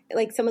back,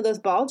 like some of those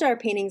ball jar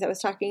paintings I was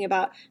talking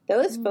about.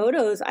 Those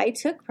photos I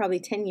took probably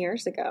 10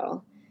 years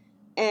ago,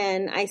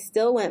 and I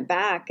still went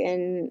back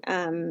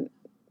and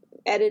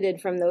edited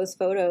from those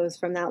photos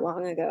from that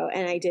long ago,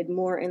 and I did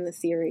more in the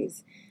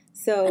series.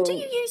 So, and do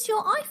you use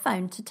your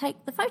iPhone to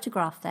take the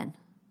photograph then?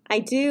 I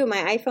do,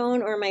 my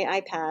iPhone or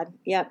my iPad.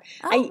 Yep.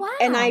 Oh, wow.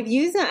 And I've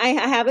used I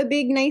have a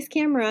big, nice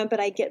camera, but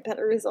I get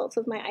better results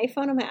with my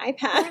iPhone and my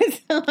iPad.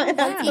 So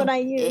that's what I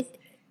use.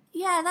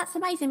 Yeah, that's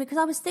amazing, because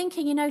I was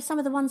thinking, you know, some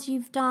of the ones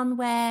you've done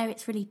where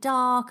it's really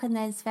dark and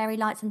there's fairy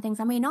lights and things.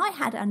 I mean, I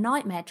had a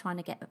nightmare trying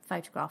to get a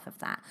photograph of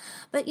that.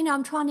 But, you know,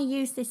 I'm trying to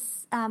use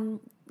this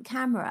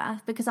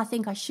camera because I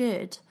think I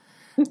should.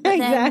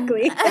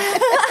 Exactly.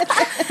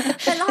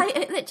 But like,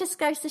 it just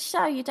goes to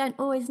show you don't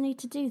always need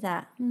to do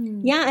that.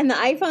 Yeah, and the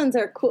iPhones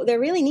are cool. They're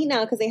really neat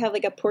now because they have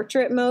like a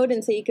portrait mode,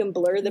 and so you can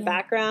blur the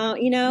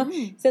background, you know.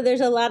 So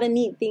there's a lot of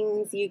neat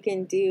things you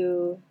can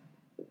do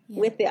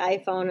with the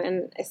iPhone,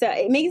 and so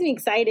it makes me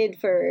excited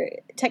for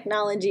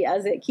technology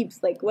as it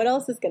keeps like, what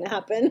else is going to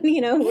happen?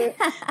 You know,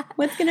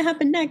 what's going to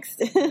happen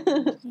next?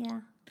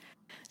 Yeah.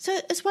 So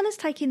as well as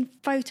taking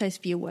photos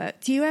for your work,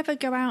 do you ever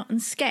go out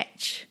and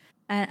sketch?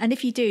 And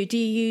if you do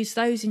you use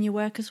those in your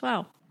work as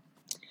well?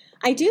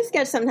 I do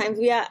sketch sometimes.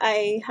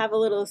 I have a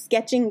little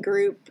sketching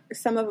group.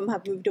 Some of them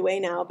have moved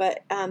away now, but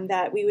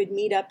that we would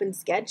meet up and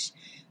sketch.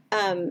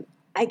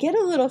 I get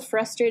a little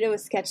frustrated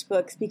with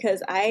sketchbooks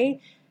because I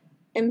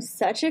am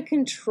such a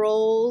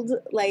controlled,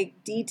 like,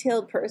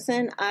 detailed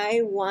person.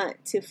 I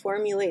want to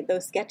formulate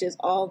those sketches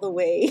all the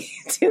way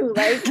to,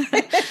 like,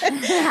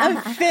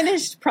 a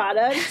finished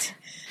product.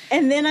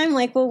 And then I'm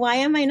like, well, why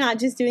am I not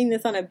just doing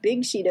this on a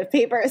big sheet of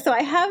paper? So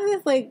I have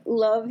this like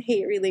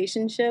love-hate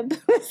relationship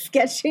with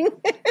sketching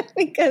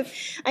because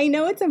I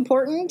know it's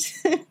important,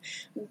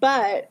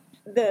 but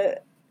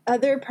the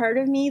other part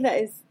of me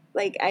that is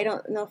like, I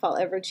don't know if I'll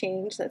ever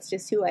change, that's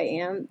just who I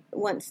am,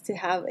 wants to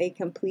have a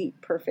complete,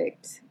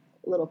 perfect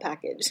little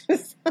package.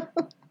 So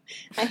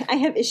I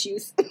have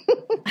issues.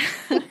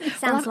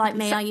 Sounds like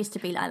me. I used to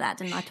be like that,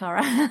 didn't I,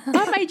 Tara?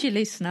 I made you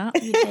loosen up.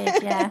 You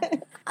did, yeah.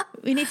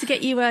 We need to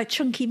get you a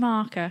chunky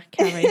marker,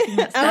 Carrie. I think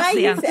that's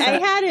the answer. I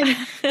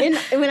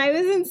had when I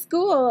was in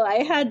school,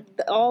 I had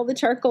all the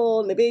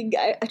charcoal and the big.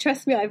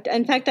 Trust me,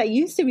 in fact, I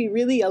used to be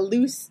really a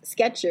loose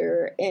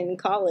sketcher in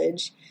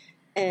college,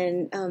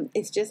 and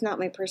it's just not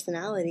my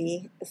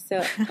personality.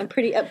 So I'm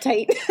pretty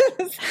uptight.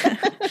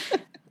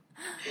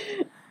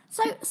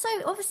 So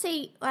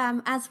obviously,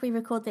 as we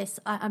record this,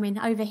 I mean,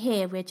 over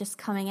here, we're just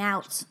coming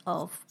out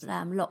of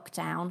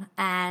lockdown,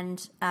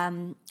 and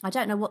I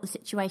don't know what the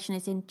situation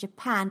is in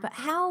Japan, but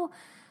how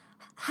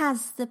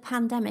has the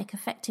pandemic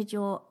affected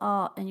your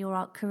art and your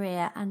art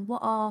career, and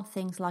what are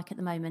things like at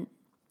the moment?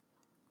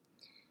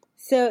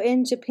 So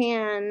in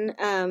Japan,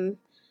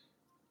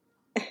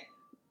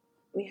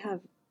 we have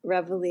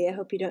Reveille. I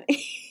hope you don't.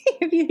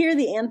 If you hear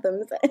the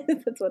anthems,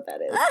 that's what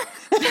that is.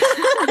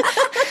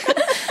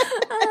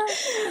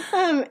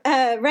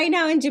 Right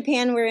now in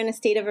Japan, we're in a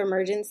state of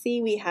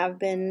emergency. We have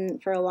been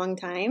for a long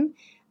time.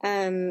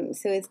 So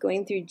it's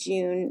going through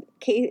June.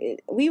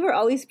 We were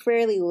always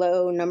fairly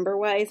low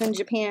number-wise in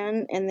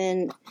Japan, and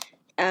then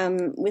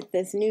with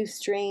this new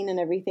strain and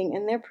everything,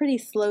 and they're pretty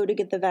slow to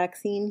get the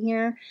vaccine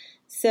here.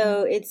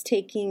 So it's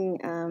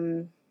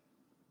taking...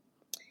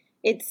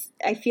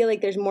 I feel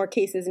like there's more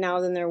cases now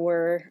than there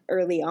were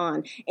early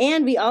on.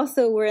 And we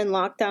also were in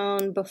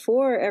lockdown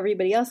before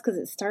everybody else because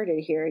it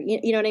started here.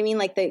 You know what I mean?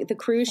 Like the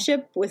cruise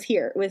ship was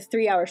here, was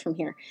 3 hours from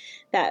here.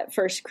 That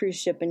first cruise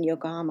ship in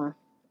Yokohama,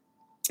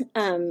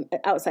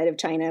 outside of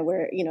China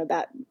where, you know,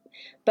 that.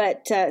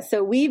 But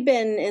so we've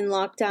been in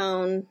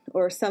lockdown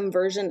or some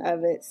version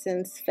of it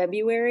since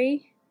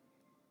February,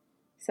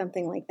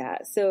 something like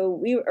that. So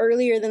we were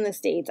earlier than the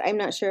States. I'm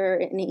not sure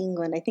in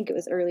England. I think it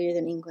was earlier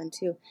than England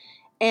too.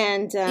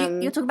 And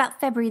you're talking about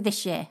February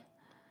this year?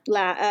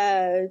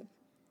 Last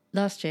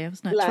year,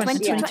 wasn't it?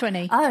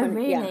 2020. Oh,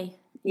 really?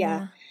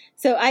 Yeah.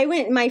 So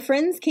my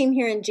friends came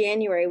here in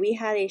January. We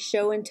had a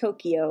show in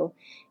Tokyo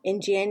in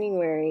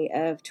January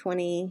of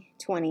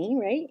 2020,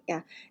 right?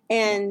 Yeah.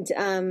 And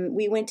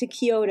we went to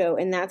Kyoto,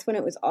 and that's when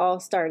it was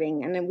all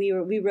starting. And then we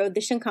rode the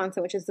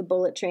Shinkansen, which is the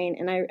bullet train,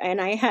 and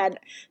I had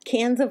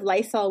cans of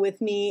Lysol with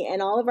me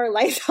and all of our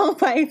Lysol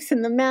wipes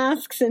and the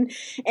masks,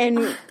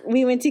 and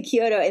we went to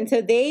Kyoto. And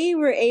so they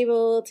were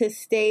able to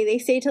stay. They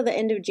stayed till the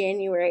end of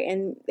January,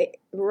 and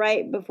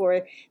right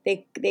before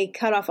they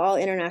cut off all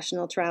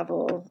international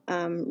travel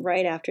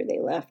right after they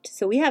left.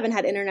 So we haven't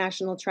had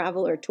international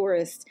travel or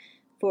tourists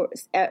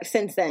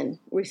since then.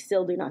 We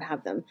still do not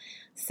have them.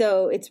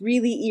 So it's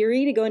really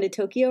eerie to go into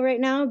Tokyo right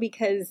now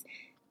because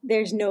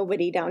there's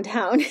nobody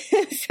downtown.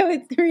 So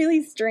it's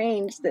really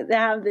strange that they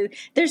have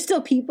there's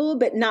still people,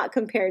 but not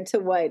compared to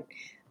what,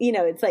 you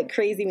know, it's like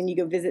crazy when you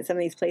go visit some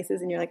of these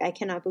places and you're like, I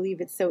cannot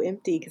believe it's so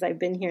empty because I've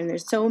been here and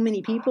there's so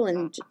many people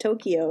in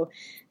Tokyo.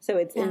 So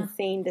it's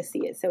insane to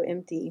see it so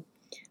empty.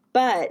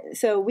 But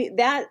so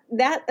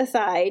that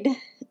aside,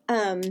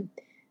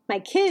 My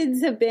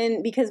kids have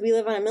been, because we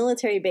live on a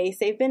military base,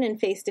 they've been in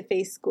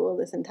face-to-face school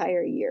this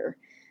entire year.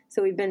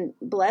 So we've been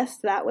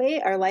blessed that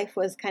way. Our life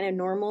was kind of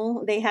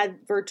normal. They had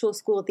virtual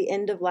school at the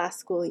end of last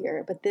school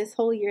year, but this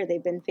whole year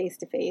they've been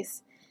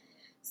face-to-face.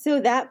 So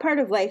that part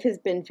of life has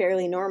been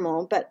fairly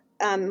normal. But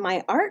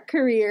my art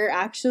career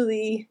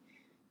actually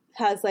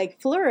has like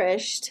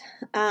flourished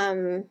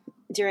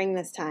during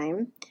this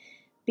time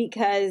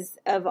because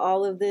of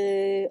all of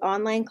the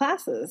online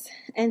classes.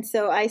 And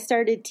so I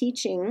started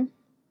teaching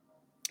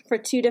for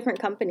 2 different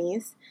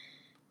companies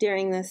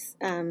during this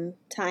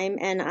time,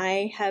 and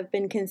I have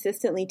been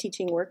consistently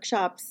teaching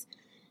workshops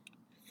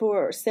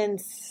for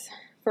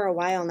a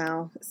while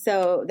now.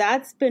 So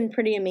that's been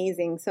pretty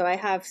amazing. So I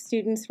have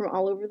students from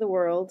all over the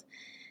world,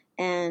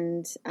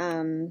 and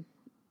I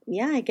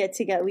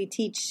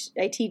teach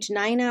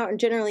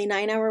generally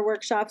 9-hour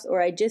workshops,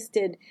 or I just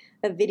did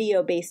a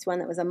video-based one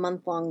that was a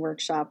month-long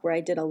workshop where I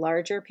did a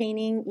larger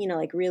painting,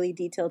 like really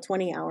detailed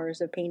 20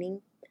 hours of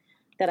painting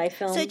that I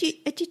filmed. So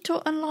had you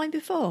taught online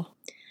before?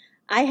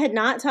 I had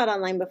not taught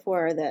online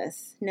before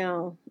this,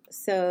 no.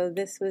 So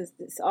this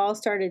all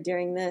started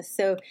during this.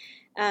 So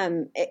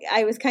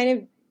I was kind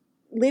of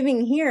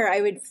living here. I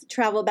would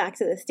travel back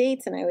to the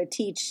States and I would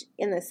teach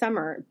in the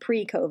summer,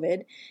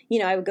 pre-COVID.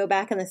 I would go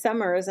back in the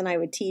summers and I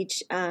would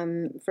teach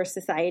for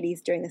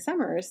societies during the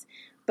summers.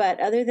 But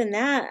other than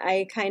that,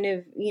 I kind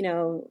of,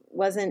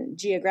 wasn't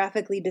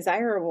geographically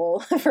desirable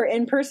for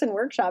in-person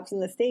workshops in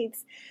the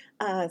States.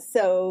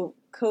 So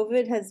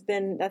COVID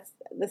that's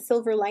the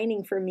silver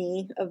lining for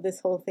me of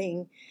this whole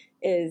thing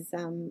is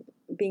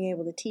being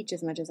able to teach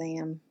as much as I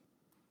am.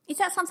 Is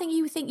that something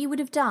you think you would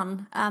have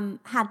done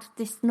had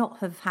this not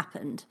have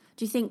happened?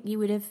 Do you think you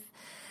would have?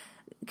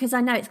 Because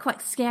I know it's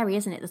quite scary,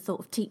 isn't it, the thought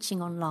of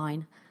teaching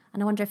online?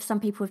 And I wonder if some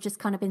people have just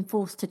kind of been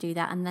forced to do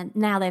that, and then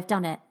now they've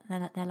done it,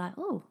 they're like,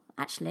 oh,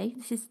 actually,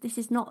 this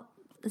is not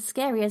as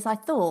scary as I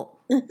thought.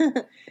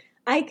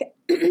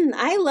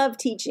 I love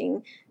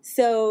teaching,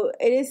 so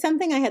it is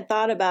something I had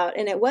thought about,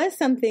 and it was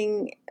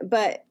something.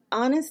 But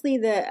honestly,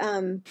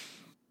 the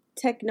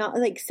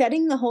like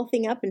setting the whole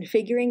thing up and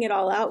figuring it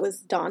all out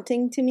was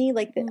daunting to me.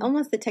 Like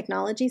almost the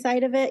technology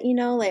side of it,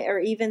 or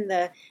even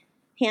the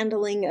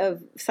handling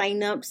of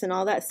signups and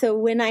all that. So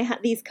when I had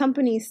these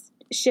companies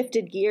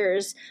shifted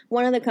gears,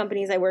 one of the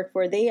companies I work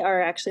for, they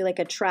are actually like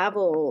a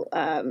travel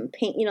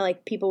paint.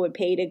 Like people would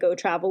pay to go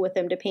travel with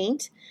them to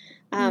paint.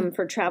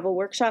 For travel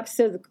workshops.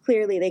 So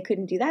clearly they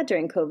couldn't do that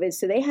during COVID.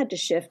 So they had to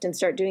shift and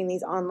start doing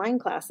these online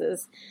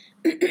classes.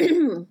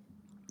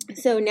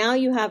 So now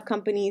you have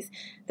companies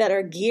that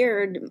are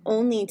geared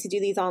only to do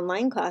these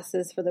online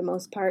classes for the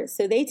most part.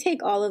 So they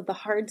take all of the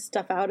hard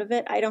stuff out of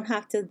it. I don't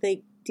have to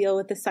deal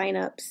with the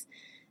signups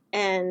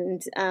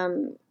and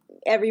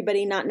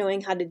everybody not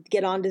knowing how to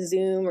get onto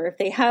Zoom, or if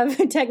they have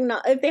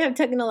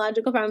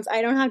technological problems,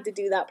 I don't have to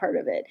do that part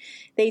of it.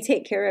 They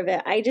take care of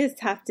it. I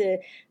just have to,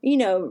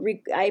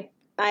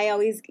 I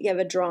always give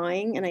a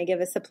drawing and I give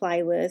a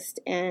supply list,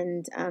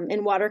 and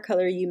in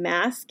watercolor you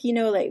mask,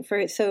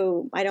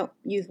 so I don't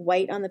use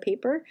white on the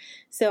paper.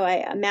 So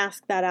I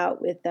mask that out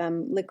with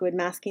liquid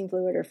masking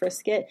fluid or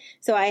Frisket.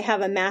 So I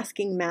have a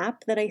masking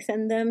map that I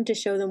send them to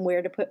show them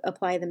where to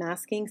apply the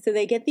masking. So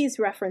they get these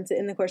references,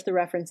 and of course the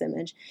reference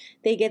image.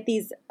 They get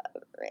this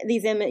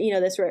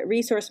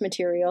resource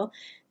material,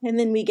 and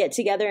then we get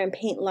together and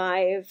paint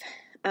live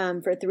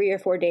for 3 or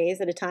 4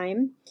 days at a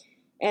time.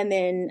 And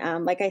then,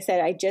 like I said,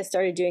 I just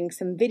started doing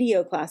some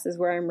video classes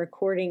where I'm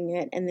recording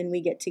it, and then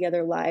we get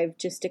together live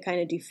just to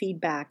kind of do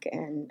feedback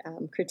and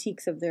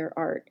critiques of their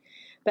art.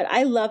 But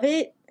I love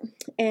it,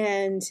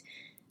 and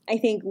I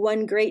think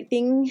one great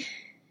thing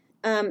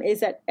is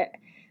that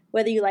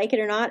whether you like it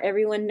or not,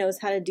 everyone knows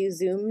how to do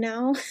Zoom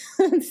now.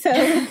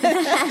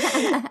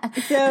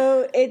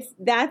 So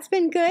that's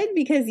been good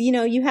because,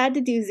 you had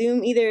to do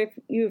Zoom either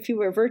if you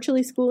were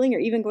virtually schooling or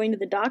even going to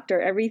the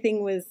doctor.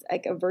 Everything was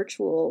like a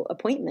virtual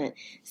appointment.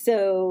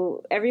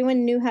 So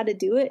everyone knew how to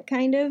do it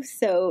kind of.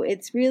 So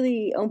it's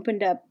really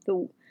opened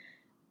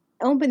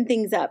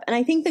things up. And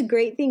I think the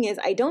great thing is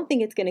I don't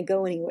think it's going to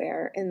go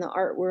anywhere in the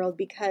art world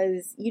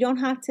because you don't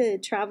have to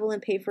travel and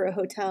pay for a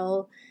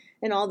hotel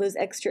and all those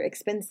extra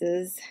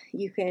expenses.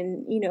 You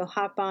can,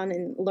 hop on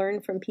and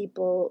learn from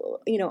people,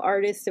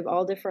 artists of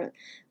all different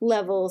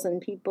levels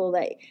and people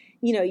that,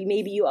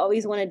 maybe you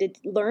always wanted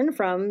to learn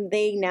from.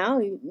 Now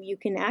you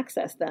can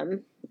access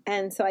them.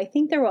 And so I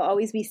think there will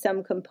always be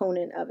some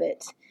component of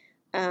it,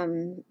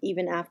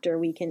 even after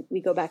we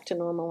go back to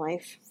normal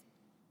life.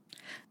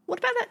 What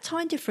about that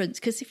time difference?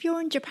 Because if you're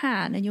in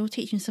Japan and you're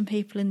teaching some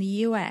people in the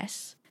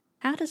US,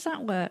 how does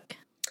that work?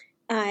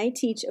 I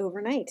teach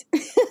overnight.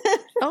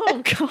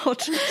 Oh,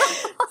 God.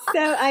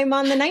 So I'm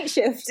on the night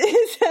shift.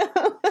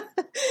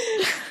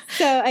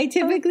 So I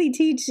typically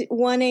teach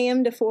 1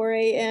 a.m. to 4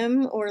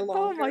 a.m. or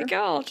longer. Oh, my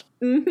God.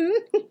 Mm-hmm.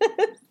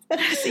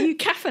 So you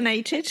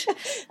caffeinated?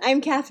 I'm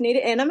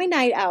caffeinated, and I'm a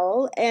night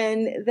owl.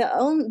 And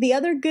the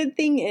other good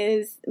thing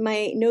is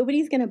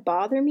nobody's going to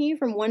bother me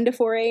from 1 to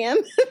 4 a.m.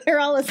 They're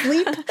all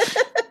asleep.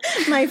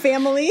 my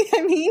family.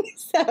 I mean,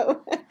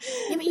 so.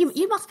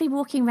 You must be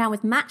walking around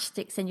with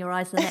matchsticks in your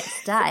eyes the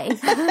next day.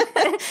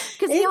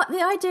 Because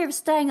the idea of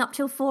staying up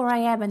till 4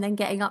 a.m. and then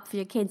getting up for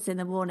your kids in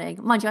the morning,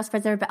 mind you, I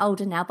suppose they're a bit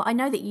older now, but I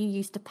know that you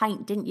used to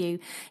paint, didn't you?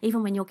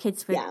 Even when your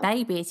kids were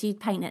babies, you'd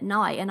paint at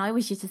night. And I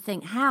always used to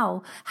think,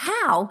 how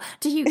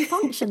do you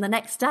function the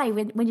next day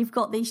when you've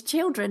got these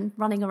children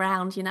running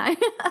around, you know?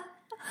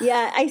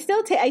 Yeah, I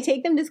still I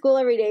take them to school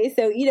every day.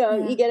 So,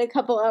 you get a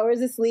couple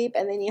hours of sleep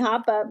and then you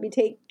hop up, you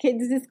take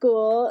kids to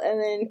school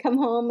and then come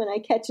home and I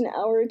catch an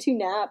hour or two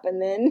nap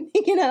and then,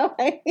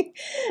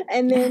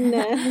 and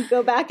then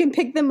go back and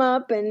pick them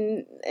up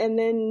and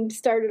then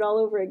start it all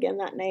over again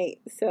that night.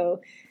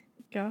 So,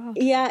 God,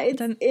 yeah,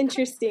 it's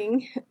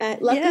interesting.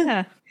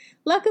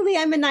 Luckily,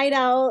 I'm a night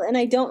owl and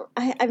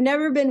I've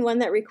never been one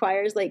that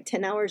requires like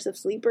 10 hours of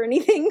sleep or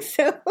anything.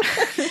 So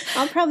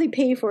I'll probably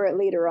pay for it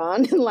later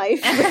on in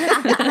life.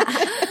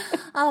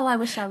 Oh, I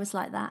wish I was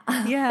like that.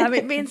 Yeah, I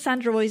mean, me and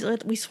Sandra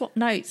we swap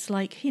notes.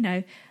 Like,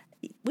 we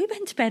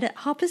went to bed at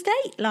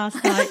 8:30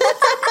 last night.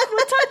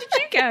 What time did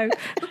you go?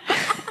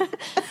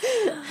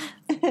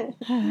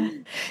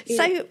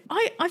 So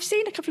I've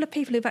seen a couple of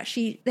people who've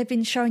they've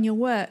been showing their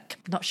work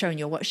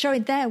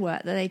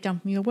that they've done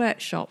from your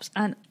workshops,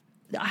 and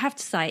I have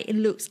to say it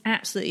looks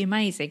absolutely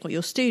amazing what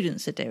your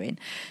students are doing.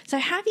 So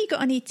have you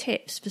got any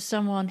tips for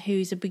someone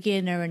who's a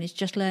beginner and is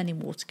just learning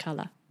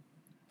watercolour?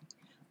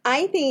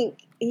 I think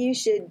you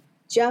should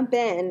jump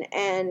in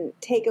and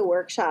take a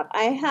workshop.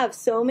 I have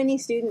so many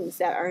students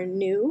that are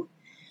new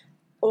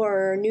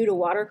to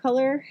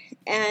watercolor,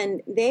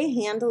 and they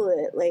handle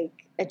it like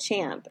a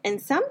champ. And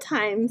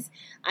sometimes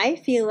I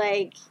feel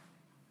like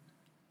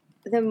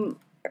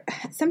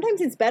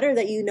sometimes it's better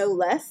that you know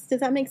less.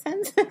 Does that make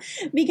sense?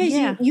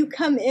 Because you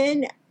come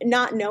in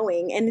not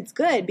knowing, and it's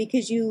good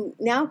because you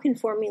now can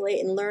formulate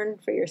and learn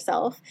for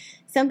yourself.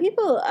 Some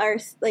people are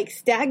like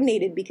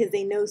stagnated because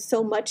they know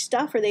so much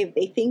stuff, or they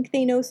think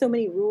they know so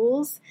many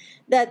rules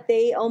that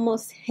they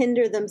almost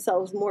hinder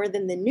themselves more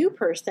than the new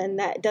person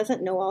that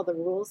doesn't know all the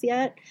rules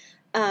yet.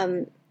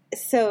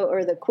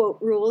 Or the quote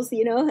rules,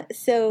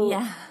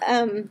 So,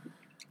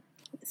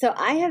 so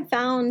I have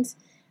found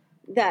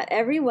that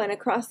everyone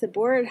across the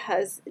board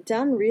has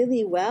done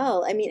really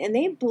well. I mean, and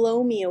they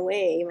blow me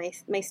away.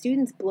 My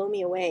students blow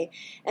me away.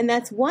 And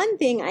that's one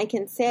thing I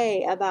can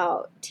say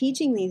about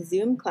teaching these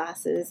Zoom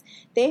classes.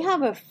 They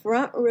have a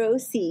front row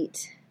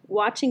seat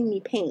watching me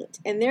paint,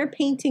 and they're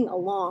painting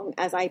along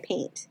as I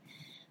paint.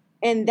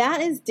 And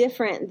that is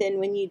different than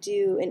when you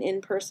do an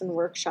in-person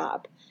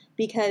workshop.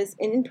 Because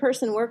an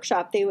in-person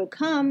workshop, they would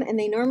come and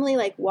they normally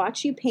like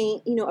watch you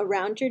paint,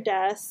 around your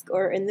desk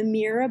or in the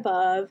mirror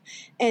above,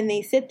 and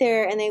they sit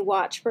there and they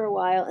watch for a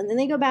while, and then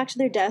they go back to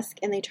their desk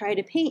and they try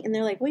to paint, and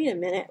they're like, wait a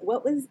minute,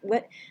 what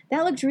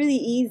that looked really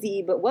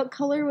easy, but what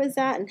color was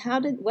that, and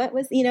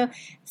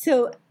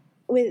so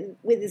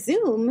with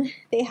Zoom,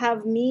 they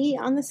have me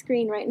on the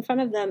screen right in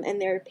front of them,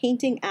 and they're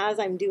painting as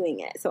I'm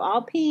doing it. So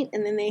I'll paint,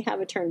 and then they have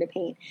a turn to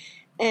paint.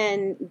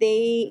 And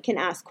they can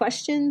ask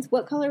questions.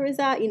 What color is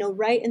that?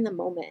 Right in the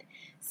moment.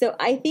 So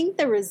I think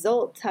the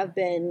results have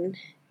been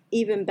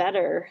even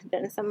better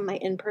than some of my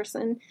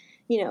in-person,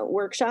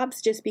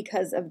 workshops, just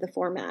because of the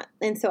format.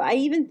 And so I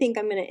even think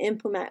I'm going to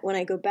implement when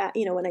I go back,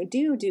 when I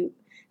do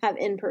have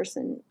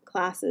in-person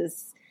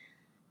classes,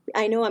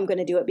 I know I'm going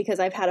to do it because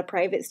I've had a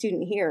private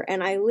student here,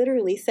 and I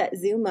literally set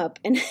Zoom up,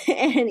 and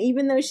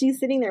even though she's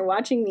sitting there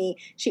watching me,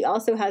 she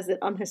also has it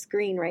on her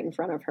screen right in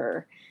front of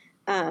her.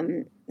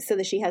 So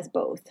that she has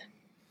both.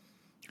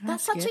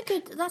 That's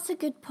a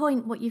good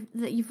point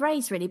that you've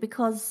raised, really,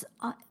 because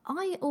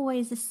I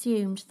always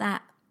assumed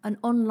that an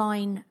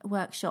online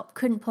workshop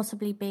couldn't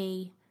possibly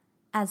be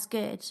as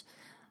good,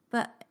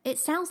 but it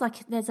sounds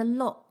like there's a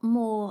lot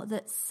more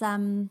that's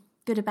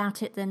good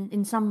about it than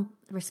in some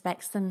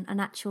respects than an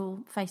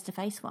actual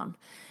face-to-face one,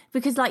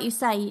 because like you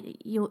say,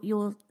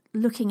 you're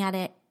looking at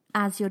it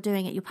as you're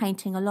doing it, you're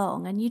painting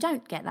along, and you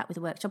don't get that with a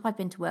workshop. I've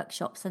been to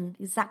workshops, and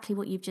exactly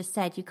what you've just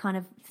said, you kind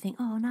of think,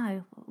 oh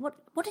no, what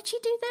did she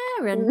do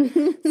there? And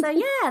so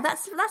yeah,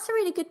 that's a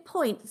really good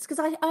point, because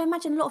I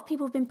imagine a lot of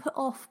people have been put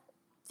off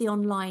the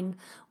online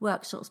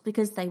workshops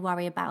because they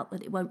worry about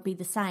that it won't be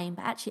the same,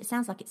 but actually it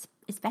sounds like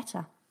it's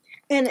better.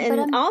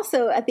 And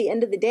also at the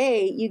end of the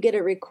day, you get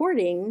a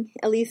recording,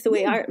 at least the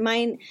way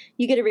mine,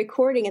 you get a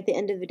recording at the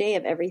end of the day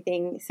of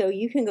everything, so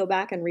you can go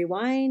back and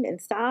rewind and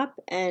stop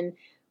and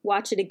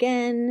watch it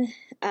again,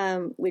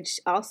 which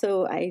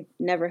also I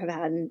never have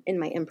had in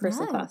my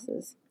in-person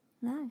classes.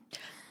 No.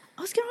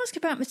 I was going to ask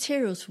about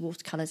materials for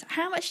watercolours.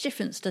 How much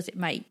difference does it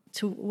make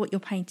to what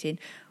you're painting?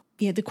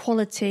 The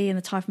quality and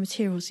the type of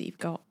materials that you've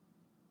got?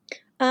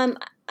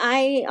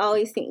 I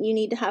always think you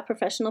need to have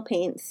professional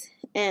paints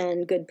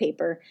and good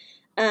paper,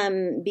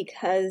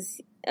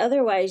 because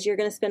otherwise you're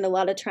going to spend a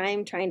lot of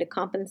time trying to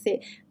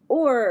compensate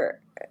for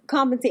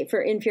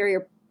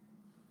inferior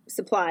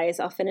supplies.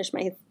 I'll finish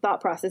my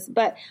thought process.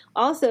 But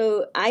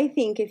also, I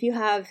think if you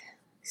have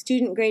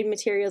student grade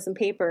materials and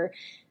paper,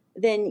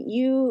 then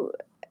you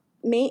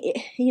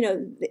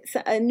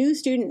a new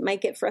student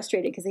might get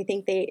frustrated because they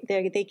think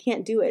they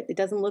can't do it. It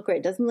doesn't look right.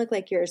 It doesn't look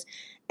like yours.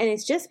 And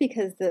it's just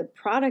because the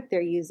product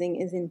they're using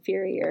is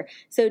inferior.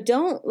 So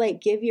don't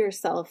like give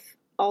yourself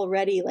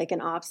already like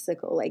an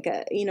obstacle, like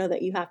that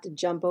you have to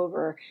jump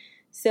over.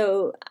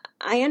 So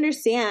I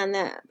understand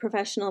that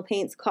professional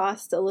paints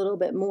cost a little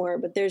bit more,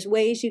 but there's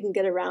ways you can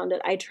get around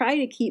it. I try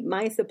to keep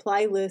my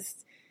supply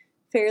list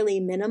fairly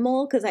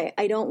minimal because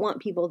I don't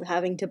want people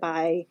having to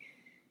buy,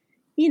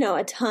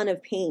 a ton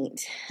of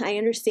paint. I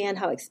understand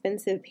how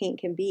expensive paint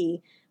can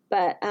be,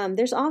 but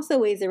there's also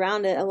ways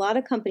around it. A lot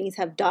of companies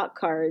have dot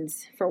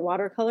cards for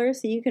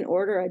watercolors, so you can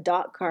order a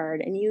dot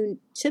card, and you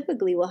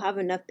typically will have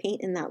enough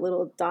paint in that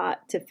little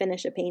dot to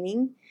finish a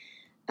painting.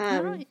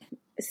 Right.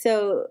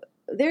 So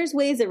there's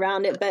ways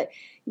around it, but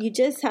you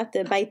just have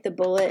to bite the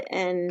bullet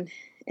and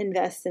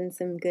invest in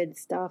some good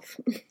stuff.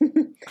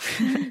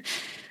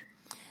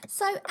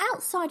 So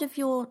outside of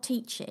your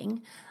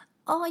teaching,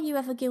 are you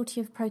ever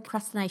guilty of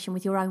procrastination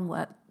with your own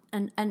work?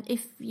 And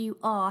if you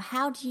are,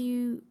 how do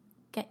you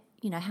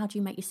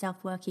make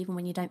yourself work even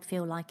when you don't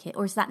feel like it?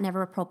 Or is that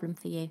never a problem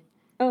for you?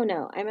 Oh,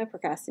 no, I'm a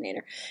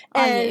procrastinator.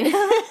 Are you?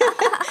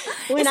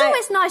 It's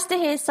always nice to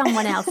hear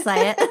someone else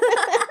say it.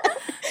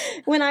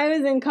 When I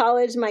was in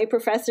college, my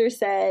professor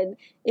said,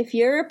 if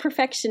you're a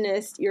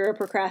perfectionist, you're a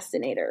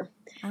procrastinator.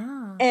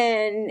 Ah.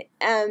 And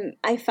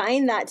I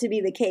find that to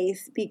be the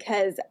case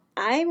because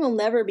I will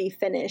never be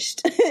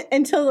finished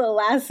until the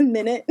last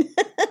minute.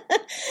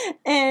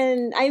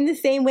 And I'm the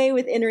same way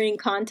with entering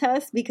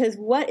contests, because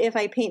what if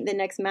I paint the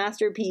next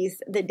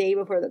masterpiece the day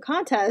before the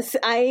contest?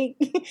 I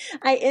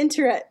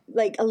enter at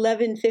like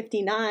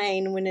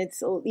 11:59 when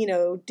it's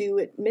due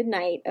at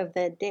midnight of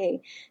that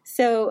day.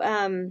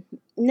 So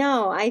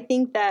no, I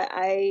think that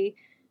I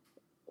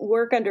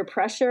work under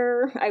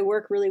pressure. I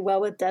work really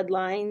well with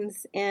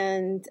deadlines,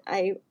 and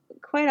I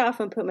quite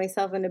often put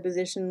myself in a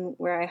position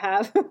where I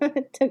have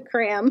to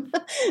cram.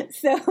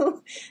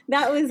 So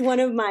that was one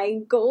of my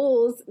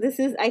goals.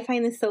 I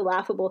find this so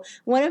laughable.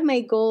 One of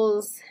my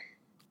goals,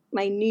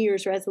 my New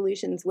Year's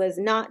resolutions, was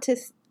not to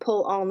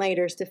pull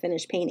all-nighters to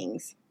finish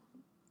paintings,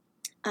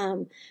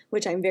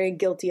 which I'm very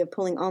guilty of,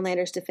 pulling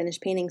all-nighters to finish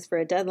paintings for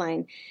a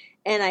deadline.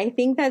 And I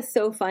think that's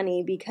so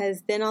funny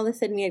because then all of a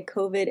sudden we had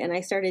COVID and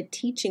I started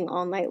teaching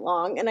all night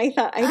long. And I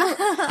thought,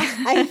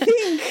 I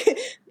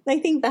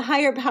think the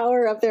higher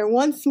power up there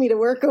wants me to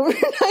work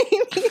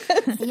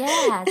overnight.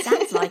 Yeah,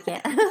 sounds like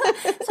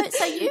it.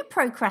 So you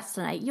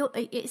procrastinate.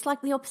 It's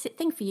like the opposite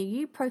thing for you.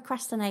 You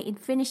procrastinate in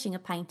finishing a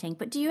painting,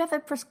 but do you ever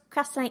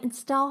procrastinate in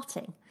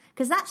starting?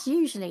 Because that's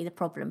usually the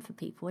problem for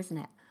people, isn't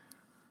it?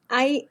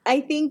 I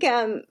think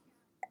I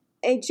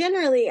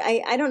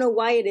don't know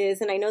why it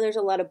is, and I know there's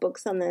a lot of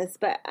books on this,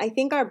 but I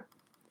think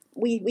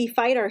we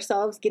fight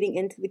ourselves getting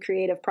into the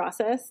creative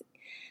process.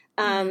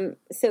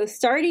 So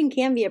starting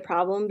can be a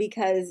problem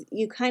because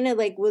you kind of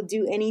like will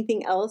do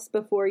anything else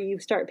before you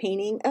start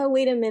painting. Oh,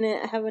 wait a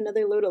minute, I have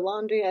another load of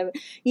laundry.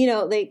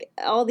 Like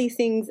all these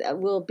things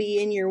will be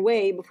in your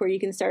way before you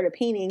can start a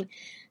painting.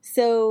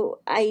 So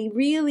I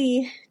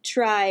really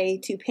try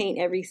to paint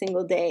every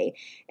single day,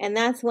 and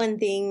that's one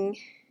thing.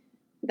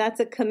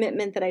 That's a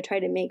commitment that I try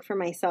to make for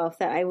myself,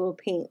 that I will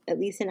paint at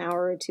least an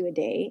hour or two a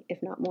day,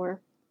 if not more.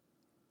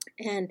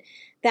 And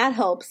that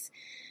helps.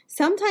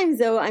 Sometimes,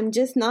 though, I'm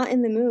just not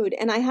in the mood.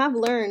 And I have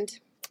learned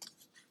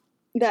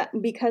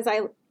that because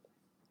I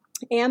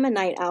am a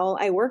night owl,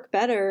 I work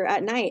better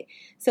at night.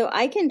 So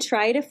I can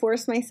try to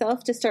force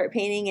myself to start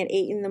painting at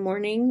 8 in the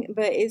morning,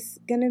 but it's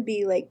going to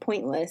be like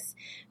pointless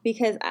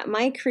because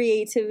my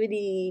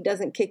creativity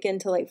doesn't kick in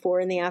till like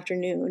 4 in the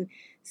afternoon.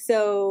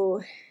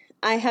 So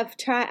I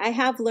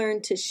have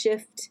learned to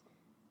shift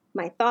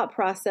my thought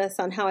process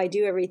on how I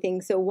do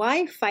everything. So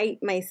why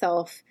fight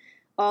myself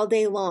all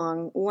day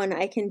long when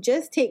I can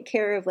just take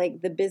care of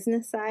like the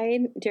business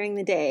side during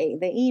the day,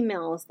 the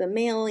emails, the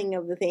mailing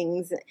of the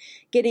things,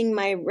 getting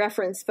my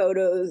reference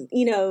photos,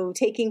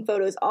 taking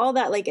photos, all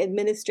that like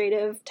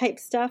administrative type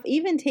stuff,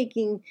 even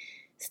taking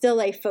still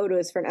life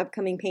photos for an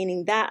upcoming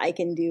painting, that I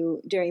can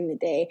do during the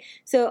day.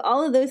 So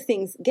all of those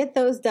things, get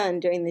those done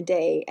during the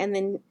day and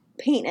then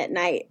paint at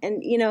night.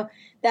 And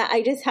that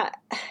I just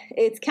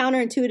it's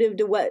counterintuitive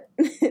to what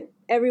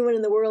everyone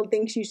in the world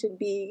thinks you should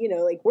be,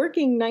 like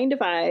working 9 to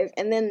 5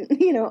 and then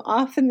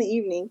off in the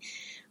evening,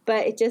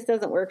 but it just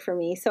doesn't work for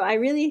me. So I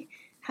really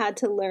had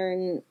to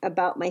learn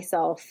about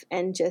myself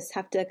and just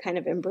have to kind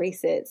of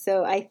embrace it.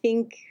 So I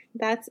think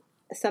that's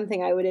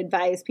something I would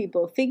advise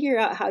people: figure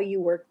out how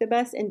you work the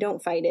best and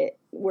don't fight it.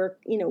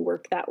 Work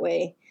that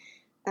way.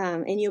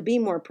 And you'll be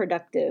more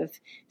productive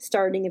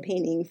starting a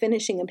painting,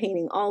 finishing a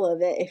painting, all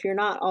of it, if you're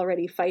not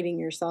already fighting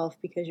yourself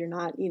because you're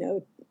not,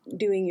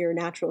 doing your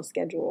natural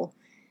schedule.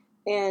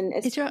 And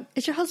is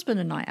your husband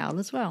a night owl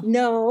as well?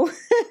 No.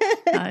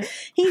 No.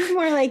 He's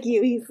more like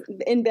you. He's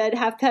in bed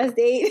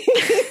 8:30.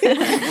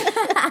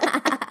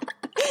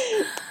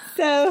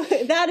 So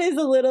that is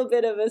a little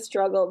bit of a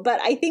struggle.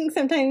 But I think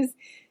sometimes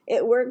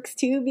it works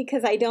too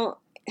because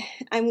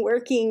I'm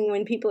working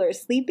when people are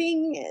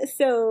sleeping.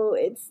 So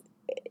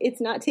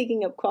it's not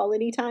taking up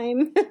quality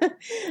time,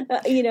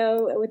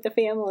 with the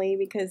family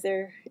because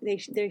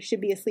they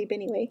should be asleep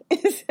anyway.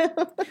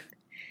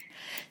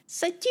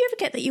 So do you ever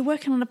get that you're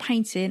working on a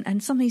painting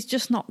and something's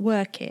just not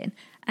working?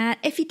 And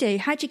if you do,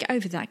 how do you get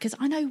over that? Because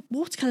I know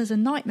watercolour's a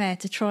nightmare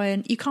to try,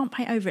 and you can't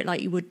paint over it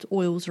like you would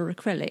oils or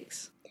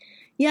acrylics.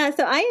 Yeah,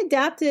 so I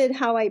adapted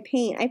how I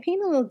paint. I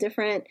paint a little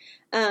different.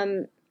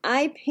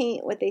 I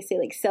paint what they say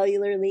like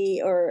cellularly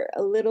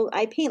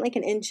I paint like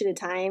an inch at a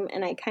time,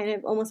 and I kind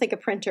of almost like a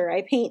printer.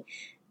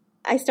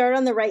 I start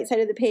on the right side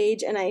of the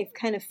page and I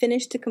kind of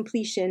finish to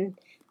completion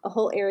a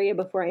whole area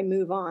before I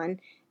move on.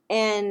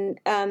 And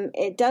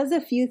it does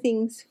a few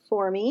things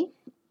for me.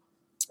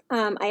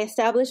 I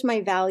establish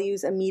my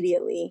values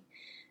immediately.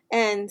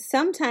 And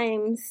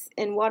sometimes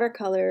in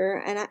watercolor,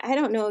 and I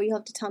don't know, you'll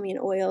have to tell me in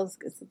oils,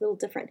 it's a little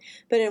different,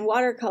 but in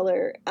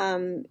watercolor,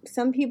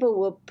 some people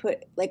will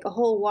put like a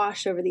whole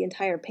wash over the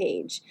entire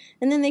page.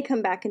 And then they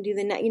come back and do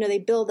they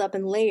build up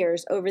in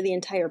layers over the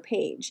entire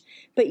page.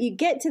 But you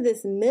get to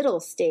this middle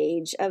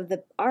stage of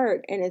the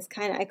art, and it's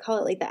I call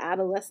it like the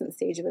adolescent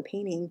stage of a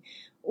painting,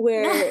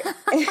 where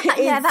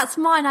yeah, that's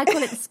mine. I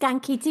call it the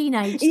skanky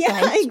teenage stage.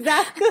 Yeah,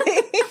 exactly.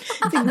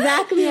 It's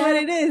exactly what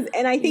it is.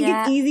 And I think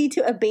it's easy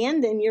to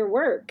abandon your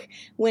work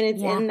when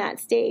it's in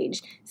that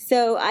stage.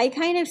 So I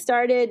kind of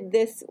started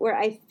this where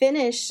I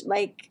finish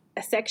like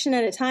a section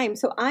at a time.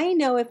 So I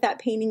know if that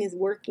painting is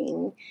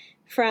working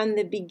from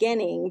the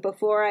beginning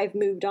before I've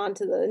moved on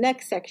to the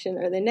next section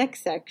or the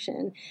next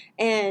section.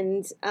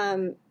 And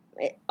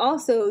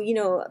also,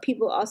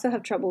 people also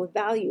have trouble with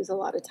values a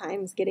lot of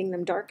times, getting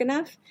them dark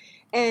enough.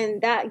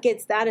 And that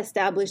gets that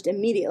established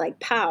immediately, like,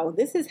 pow,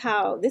 this is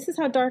how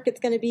dark it's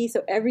going to be.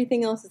 So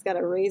everything else has got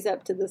to raise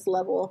up to this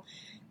level.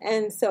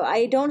 And so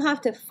I don't have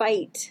to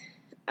fight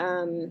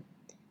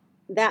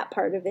that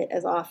part of it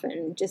as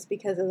often just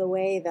because of the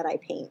way that I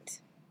paint.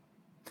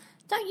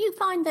 Don't you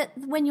find that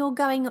when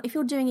if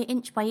you're doing it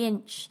inch by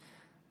inch,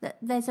 that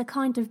there's a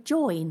kind of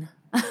join?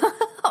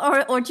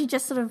 or do you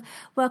just sort of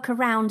work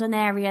around an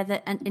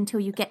area until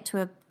you get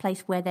to a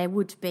place where there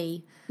would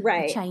be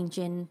a change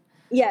in?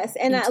 Yes,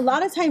 and a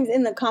lot of times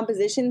in the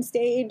composition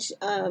stage,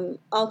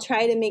 I'll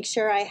try to make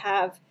sure I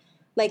have,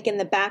 like in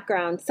the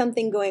background,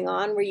 something going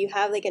on where you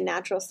have like a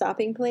natural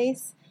stopping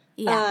place.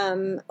 Yeah.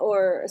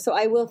 So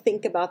I will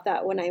think about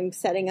that when I'm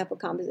setting up a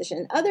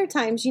composition. Other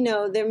times,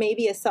 there may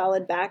be a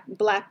solid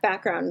black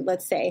background,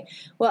 let's say.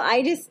 Well,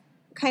 I just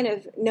kind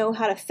of know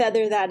how to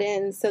feather that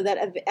in so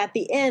that at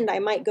the end I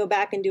might go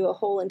back and do a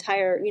whole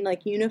entire,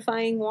 like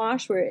unifying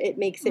wash where it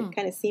makes it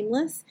kind of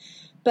seamless.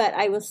 But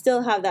I will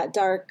still have that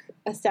dark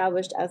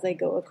established as I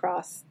go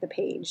across the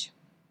page.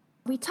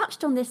 We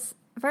touched on this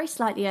very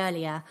slightly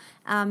earlier.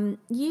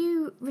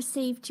 You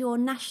received your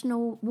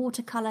National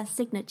Watercolour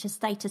Signature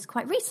status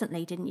quite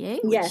recently, didn't you?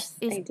 Yes,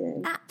 I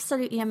did.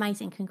 Absolutely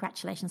amazing.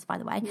 Congratulations, by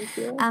the way. Thank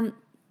you.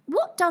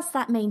 What does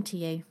that mean to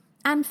you?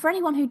 And for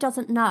anyone who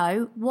doesn't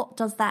know, what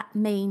does that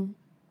mean,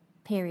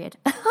 period?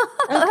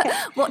 Okay.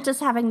 What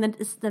does having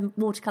the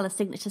watercolour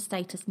signature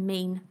status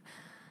mean?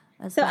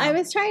 I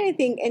was trying to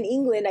think, in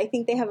England, I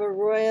think they have a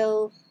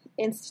Royal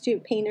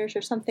Institute Painters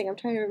or something. I'm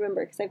trying to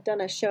remember because I've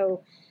done a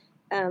show,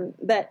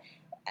 but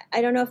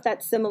I don't know if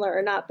that's similar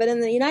or not. But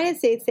in the United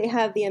States, they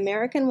have the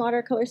American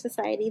Watercolor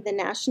Society, the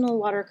National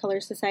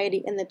Watercolor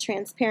Society, and the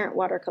Transparent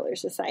Watercolor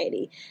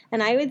Society.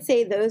 And I would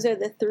say those are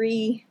the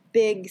three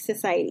big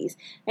societies.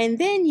 And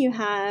then you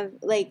have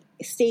like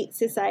state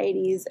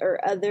societies or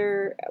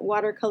other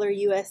Watercolor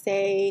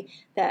USA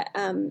that,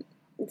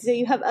 so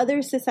you have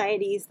other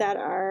societies that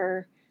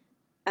are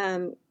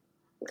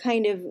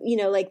kind of,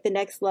 like the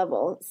next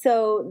level.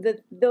 So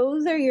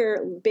those are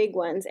your big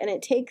ones. And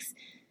it takes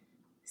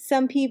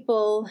some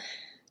people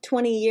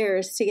 20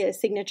 years to get a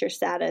signature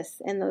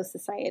status in those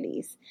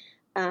societies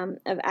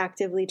of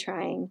actively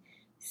trying.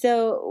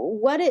 So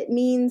what it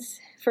means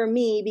for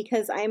me,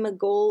 because I'm a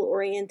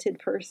goal-oriented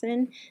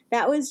person,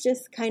 that was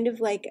just kind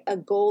of like a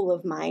goal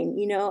of mine.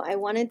 I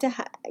wanted to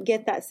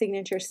get that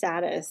signature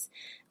status.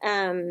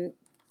 And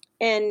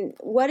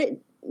what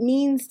it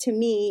means to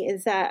me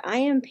is that I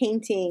am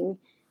painting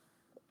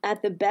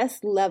at the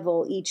best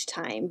level each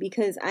time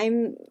because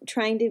I'm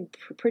trying to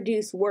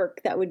produce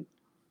work that would,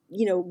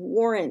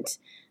 warrant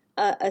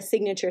a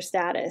signature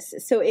status.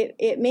 So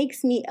it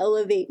makes me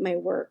elevate my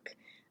work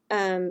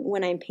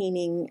when I'm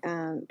painting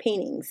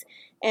paintings.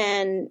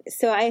 And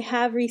so I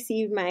have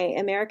received my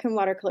American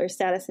Watercolor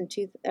status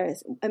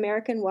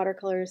American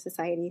Watercolor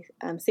Society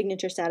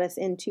signature status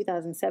in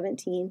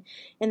 2017.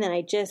 And then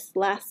I just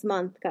last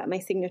month got my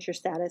signature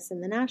status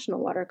in the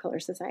National Watercolor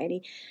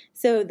Society.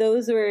 So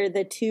those were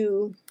the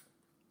two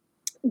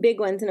big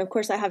ones. And of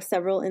course I have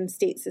several in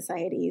state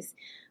societies.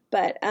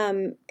 But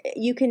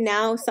you can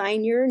now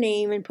sign your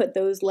name and put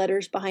those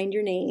letters behind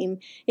your name.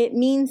 It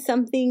means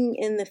something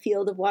in the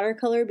field of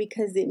watercolor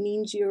because it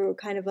means you're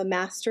kind of a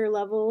master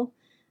level.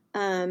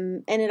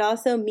 And it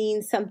also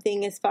means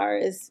something as far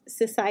as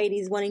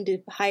societies wanting to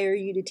hire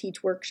you to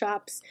teach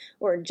workshops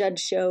or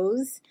judge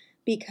shows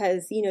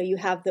because, you know, you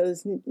have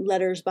those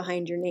letters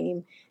behind your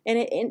name. And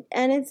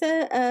it's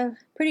a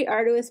pretty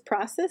arduous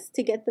process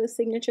to get those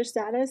signature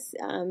status.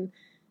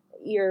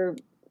 You're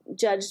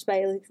judged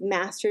by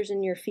masters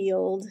in your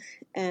field,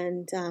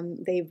 and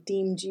they've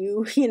deemed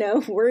you, you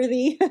know,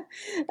 worthy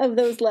of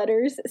those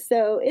letters.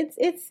 So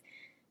it's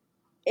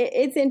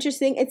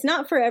interesting. It's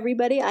not for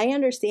everybody. I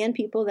understand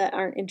people that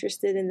aren't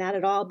interested in that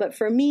at all. But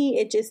for me,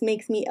 it just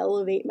makes me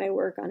elevate my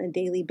work on a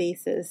daily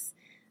basis,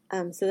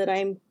 so that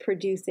I'm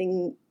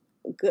producing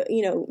good,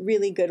 you know,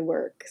 really good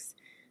works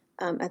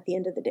at the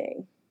end of the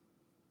day.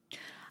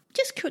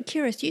 Just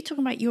curious, you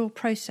talking about your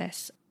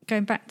process,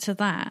 going back to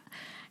that,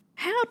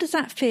 how does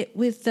that fit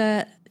with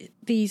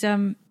these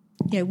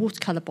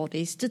watercolour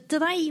bodies? Do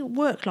they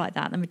work like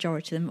that, the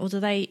majority of them, or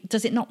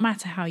does it not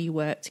matter how you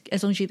work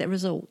as long as you get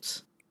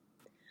results?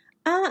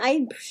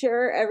 I'm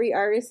sure every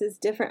artist is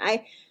different.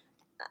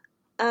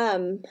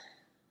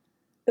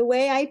 The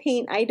way I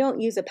paint, I don't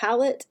use a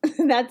palette.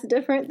 That's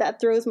different. That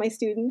throws my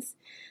students.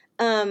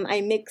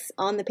 I mix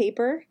on the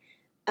paper.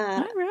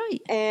 Right.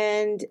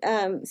 And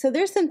so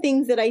there's some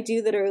things that I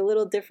do that are a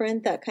little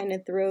different that kind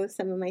of throw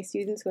some of my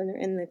students when they're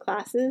in the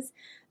classes.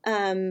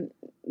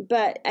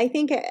 But I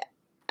think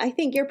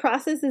your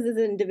process is as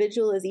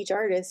individual as each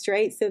artist,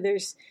 right? So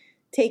there's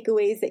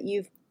takeaways that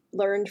you've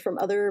learned from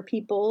other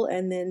people,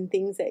 and then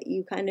things that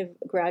you kind of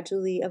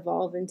gradually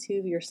evolve into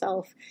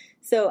yourself.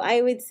 So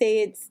I would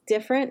say it's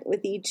different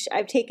with each.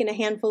 I've taken a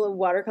handful of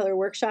watercolor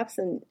workshops,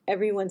 and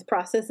everyone's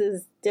process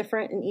is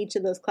different in each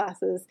of those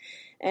classes.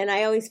 And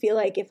I always feel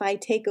like if I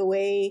take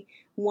away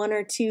one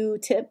or two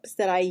tips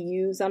that I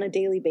use on a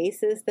daily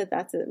basis,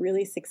 that's a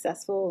really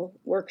successful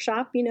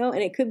workshop, you know.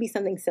 And it could be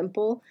something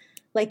simple,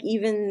 like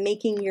even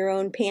making your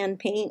own pan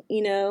paint,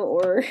 you know,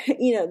 or,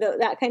 you know,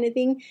 that kind of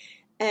thing.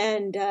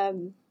 And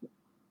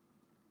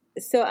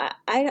so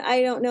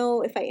I don't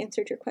know if I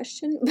answered your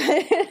question,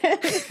 but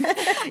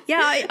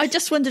yeah, I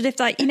just wondered if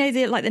that, you know,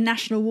 the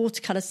national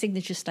watercolor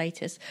signature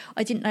status,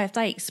 I didn't know if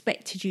they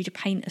expected you to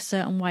paint a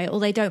certain way, or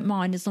they don't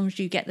mind as long as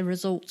you get the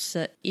results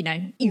that, you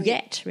know, you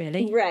get,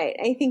 really. Right.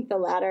 I think the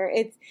latter.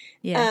 It's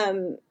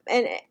and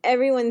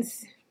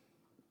everyone's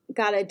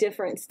got a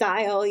different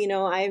style. You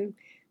know, I'm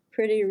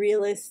pretty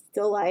realist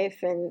still life,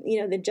 and you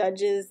know, the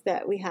judges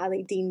that we had,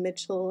 like Dean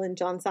Mitchell and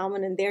John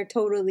Salmon, and they're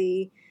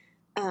totally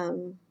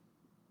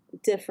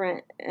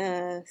different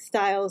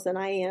styles than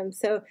I am.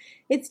 So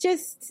it's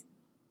just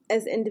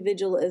as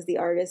individual as the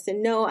artist.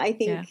 And no, I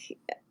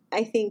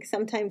think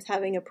sometimes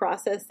having a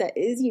process that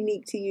is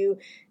unique to you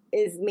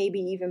is maybe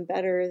even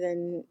better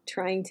than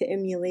trying to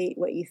emulate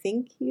what you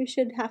think you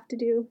should have to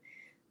do.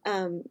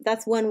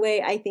 That's one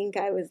way I think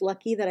I was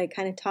lucky that I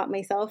kind of taught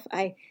myself.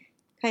 I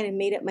kind of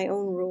made up my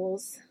own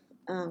rules.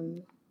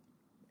 And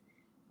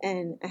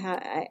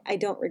I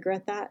don't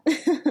regret that.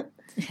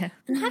 Yeah.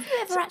 And have you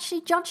ever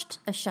actually judged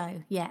a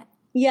show yet?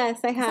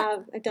 Yes, I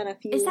have. I've done a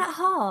few. Is that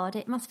hard?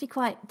 It must be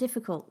quite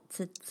difficult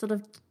to sort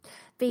of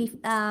be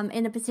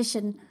in a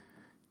position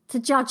to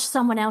judge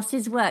someone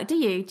else's work. Do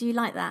you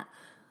like that?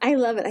 I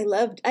love it.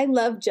 I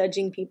love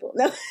judging people.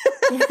 No.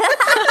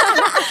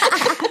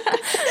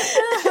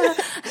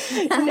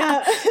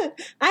 No,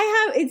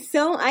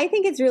 I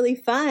think it's really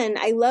fun.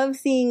 I love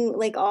seeing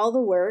like all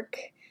the work.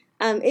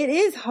 It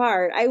is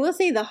hard. I will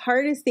say the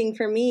hardest thing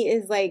for me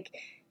is like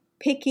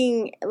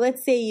picking,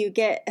 let's say you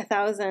get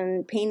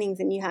 1,000 paintings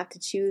and you have to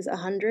choose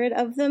 100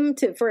 of them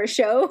for a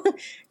show.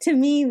 To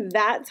me,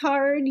 that's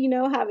hard, you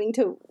know, having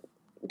to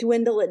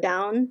dwindle it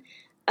down.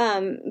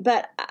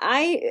 But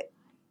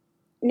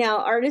now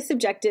art is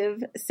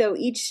subjective. So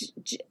each,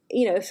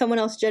 you know, if someone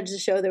else judged the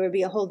show, there would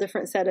be a whole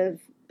different set of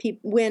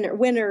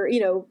winner, you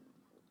know,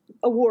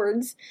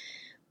 awards.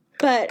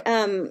 But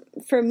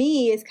for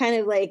me, it's kind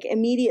of like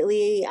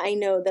immediately I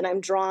know that I'm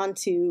drawn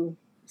to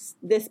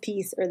this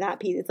piece or that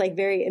piece. It's like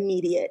very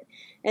immediate.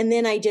 And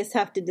then I just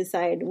have to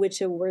decide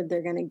which award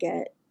they're going to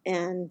get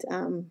and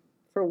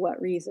for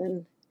what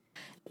reason.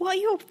 What are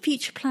your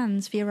future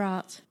plans for your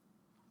art?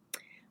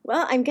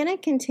 Well, I'm going to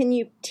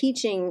continue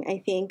teaching,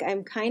 I think.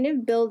 I'm kind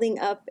of building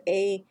up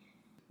a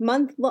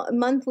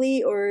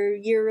monthly or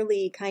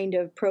yearly kind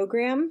of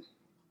program.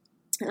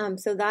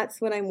 So that's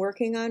what I'm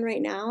working on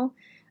right now,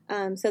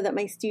 so that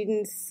my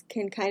students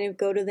can kind of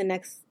go to the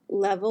next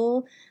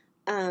level.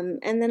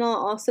 And then I'll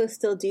also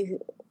still do,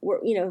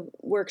 you know,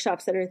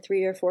 workshops that are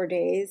 3 or 4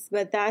 days.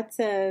 But that's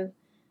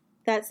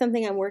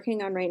something I'm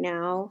working on right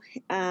now.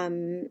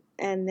 And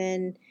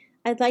then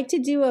I'd like to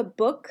do a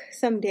book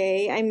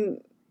someday. I'm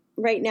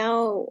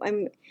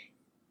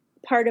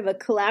part of a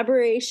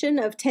collaboration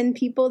of 10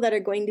 people that are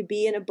going to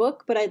be in a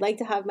book, but I'd like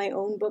to have my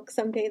own book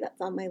someday.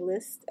 That's on my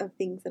list of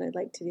things that I'd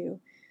like to do.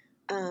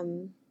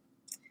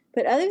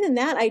 But other than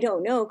that, I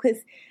don't know, because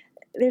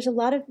there's a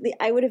lot of,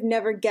 I would have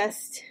never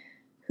guessed,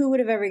 who would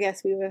have ever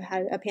guessed we would have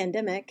had a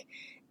pandemic,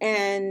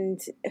 and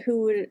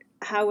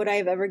how would I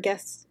have ever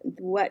guessed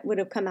what would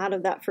have come out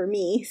of that for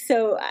me?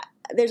 So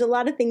there's a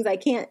lot of things I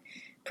can't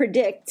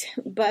predict,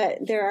 but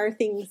there are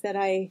things that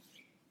I,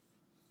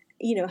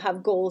 you know,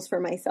 have goals for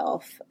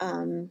myself,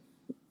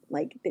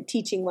 like the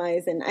teaching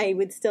wise, and I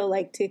would still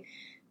like to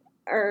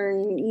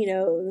earn,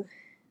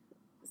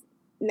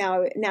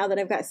 now that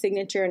I've got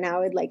signature,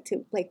 now I'd like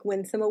to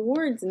win some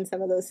awards in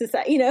some of those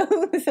society,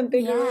 some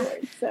bigger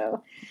awards.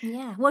 So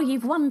yeah, well,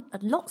 you've won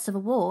lots of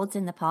awards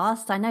in the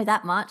past. I know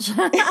that much.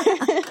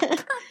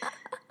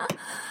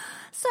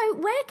 So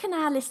where can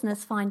our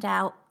listeners find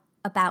out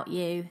about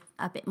you,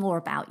 a bit more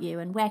about you,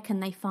 and where can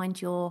they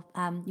find your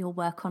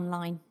work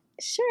online?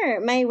 Sure.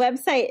 My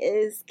website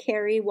is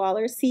Carrie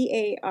Waller,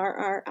 Carrie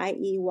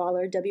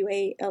Waller,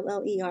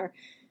 WALLER,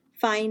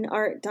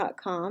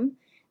 fineart.com.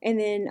 And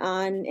then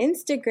on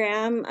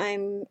Instagram,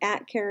 I'm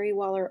at Carrie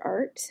Waller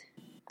Art.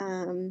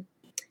 And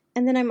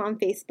then I'm on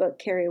Facebook,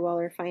 Carrie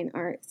Waller Fine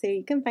Art. So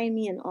you can find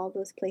me in all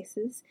those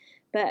places.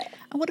 And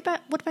what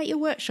about your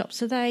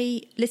workshops? Are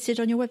they listed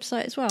on your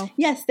website as well?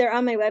 Yes, they're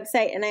on my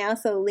website, and I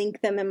also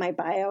link them in my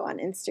bio on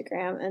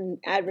Instagram and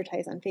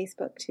advertise on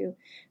Facebook too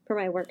for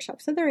my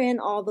workshops. So they're in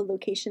all the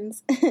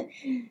locations.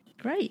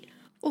 Great.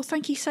 Well,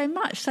 thank you so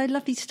much. So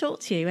lovely to talk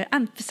to you.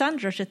 And for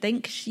Sandra, I should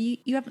think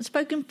you haven't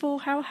spoken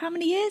for how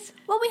many years?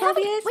 Well, we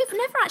haven't. We've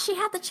never actually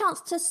had the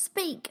chance to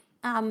speak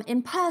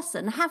in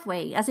person, have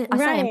we? I say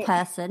in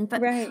person,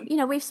 but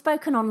we've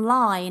spoken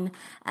online,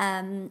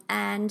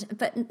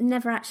 but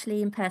never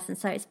actually in person.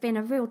 So it's been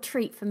a real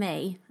treat for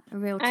me. A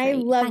real treat. I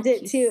loved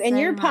it too, and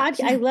your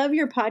I love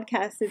your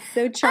podcast. It's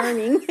so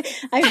charming.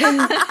 I've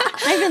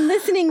been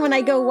listening when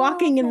I go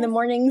walking in the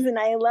mornings, and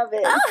I love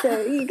it.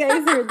 So you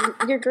guys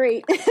you're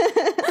great.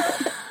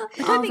 I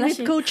don't think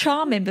we've called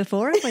charming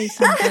before, have we,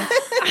 Sandra?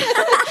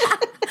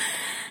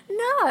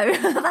 No,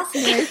 that's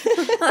new.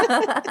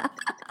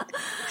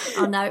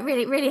 Oh no, it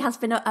really has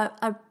been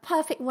a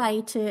perfect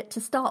way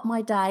to start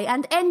my day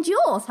and end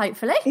yours,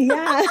 hopefully.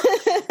 Yeah.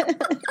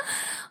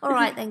 All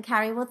right then,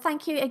 Carrie. Well,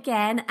 thank you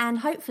again, and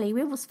hopefully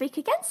we will speak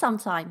again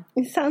sometime.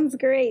 It sounds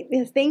great.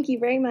 Yes, thank you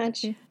very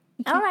much. Yeah.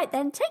 All right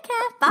then, take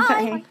care.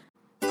 Bye.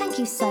 Thank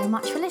you so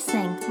much for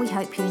listening. We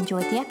hope you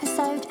enjoyed the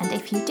episode, and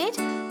if you did,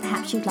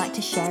 perhaps you'd like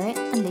to share it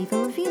and leave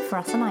a review for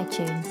us on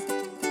iTunes.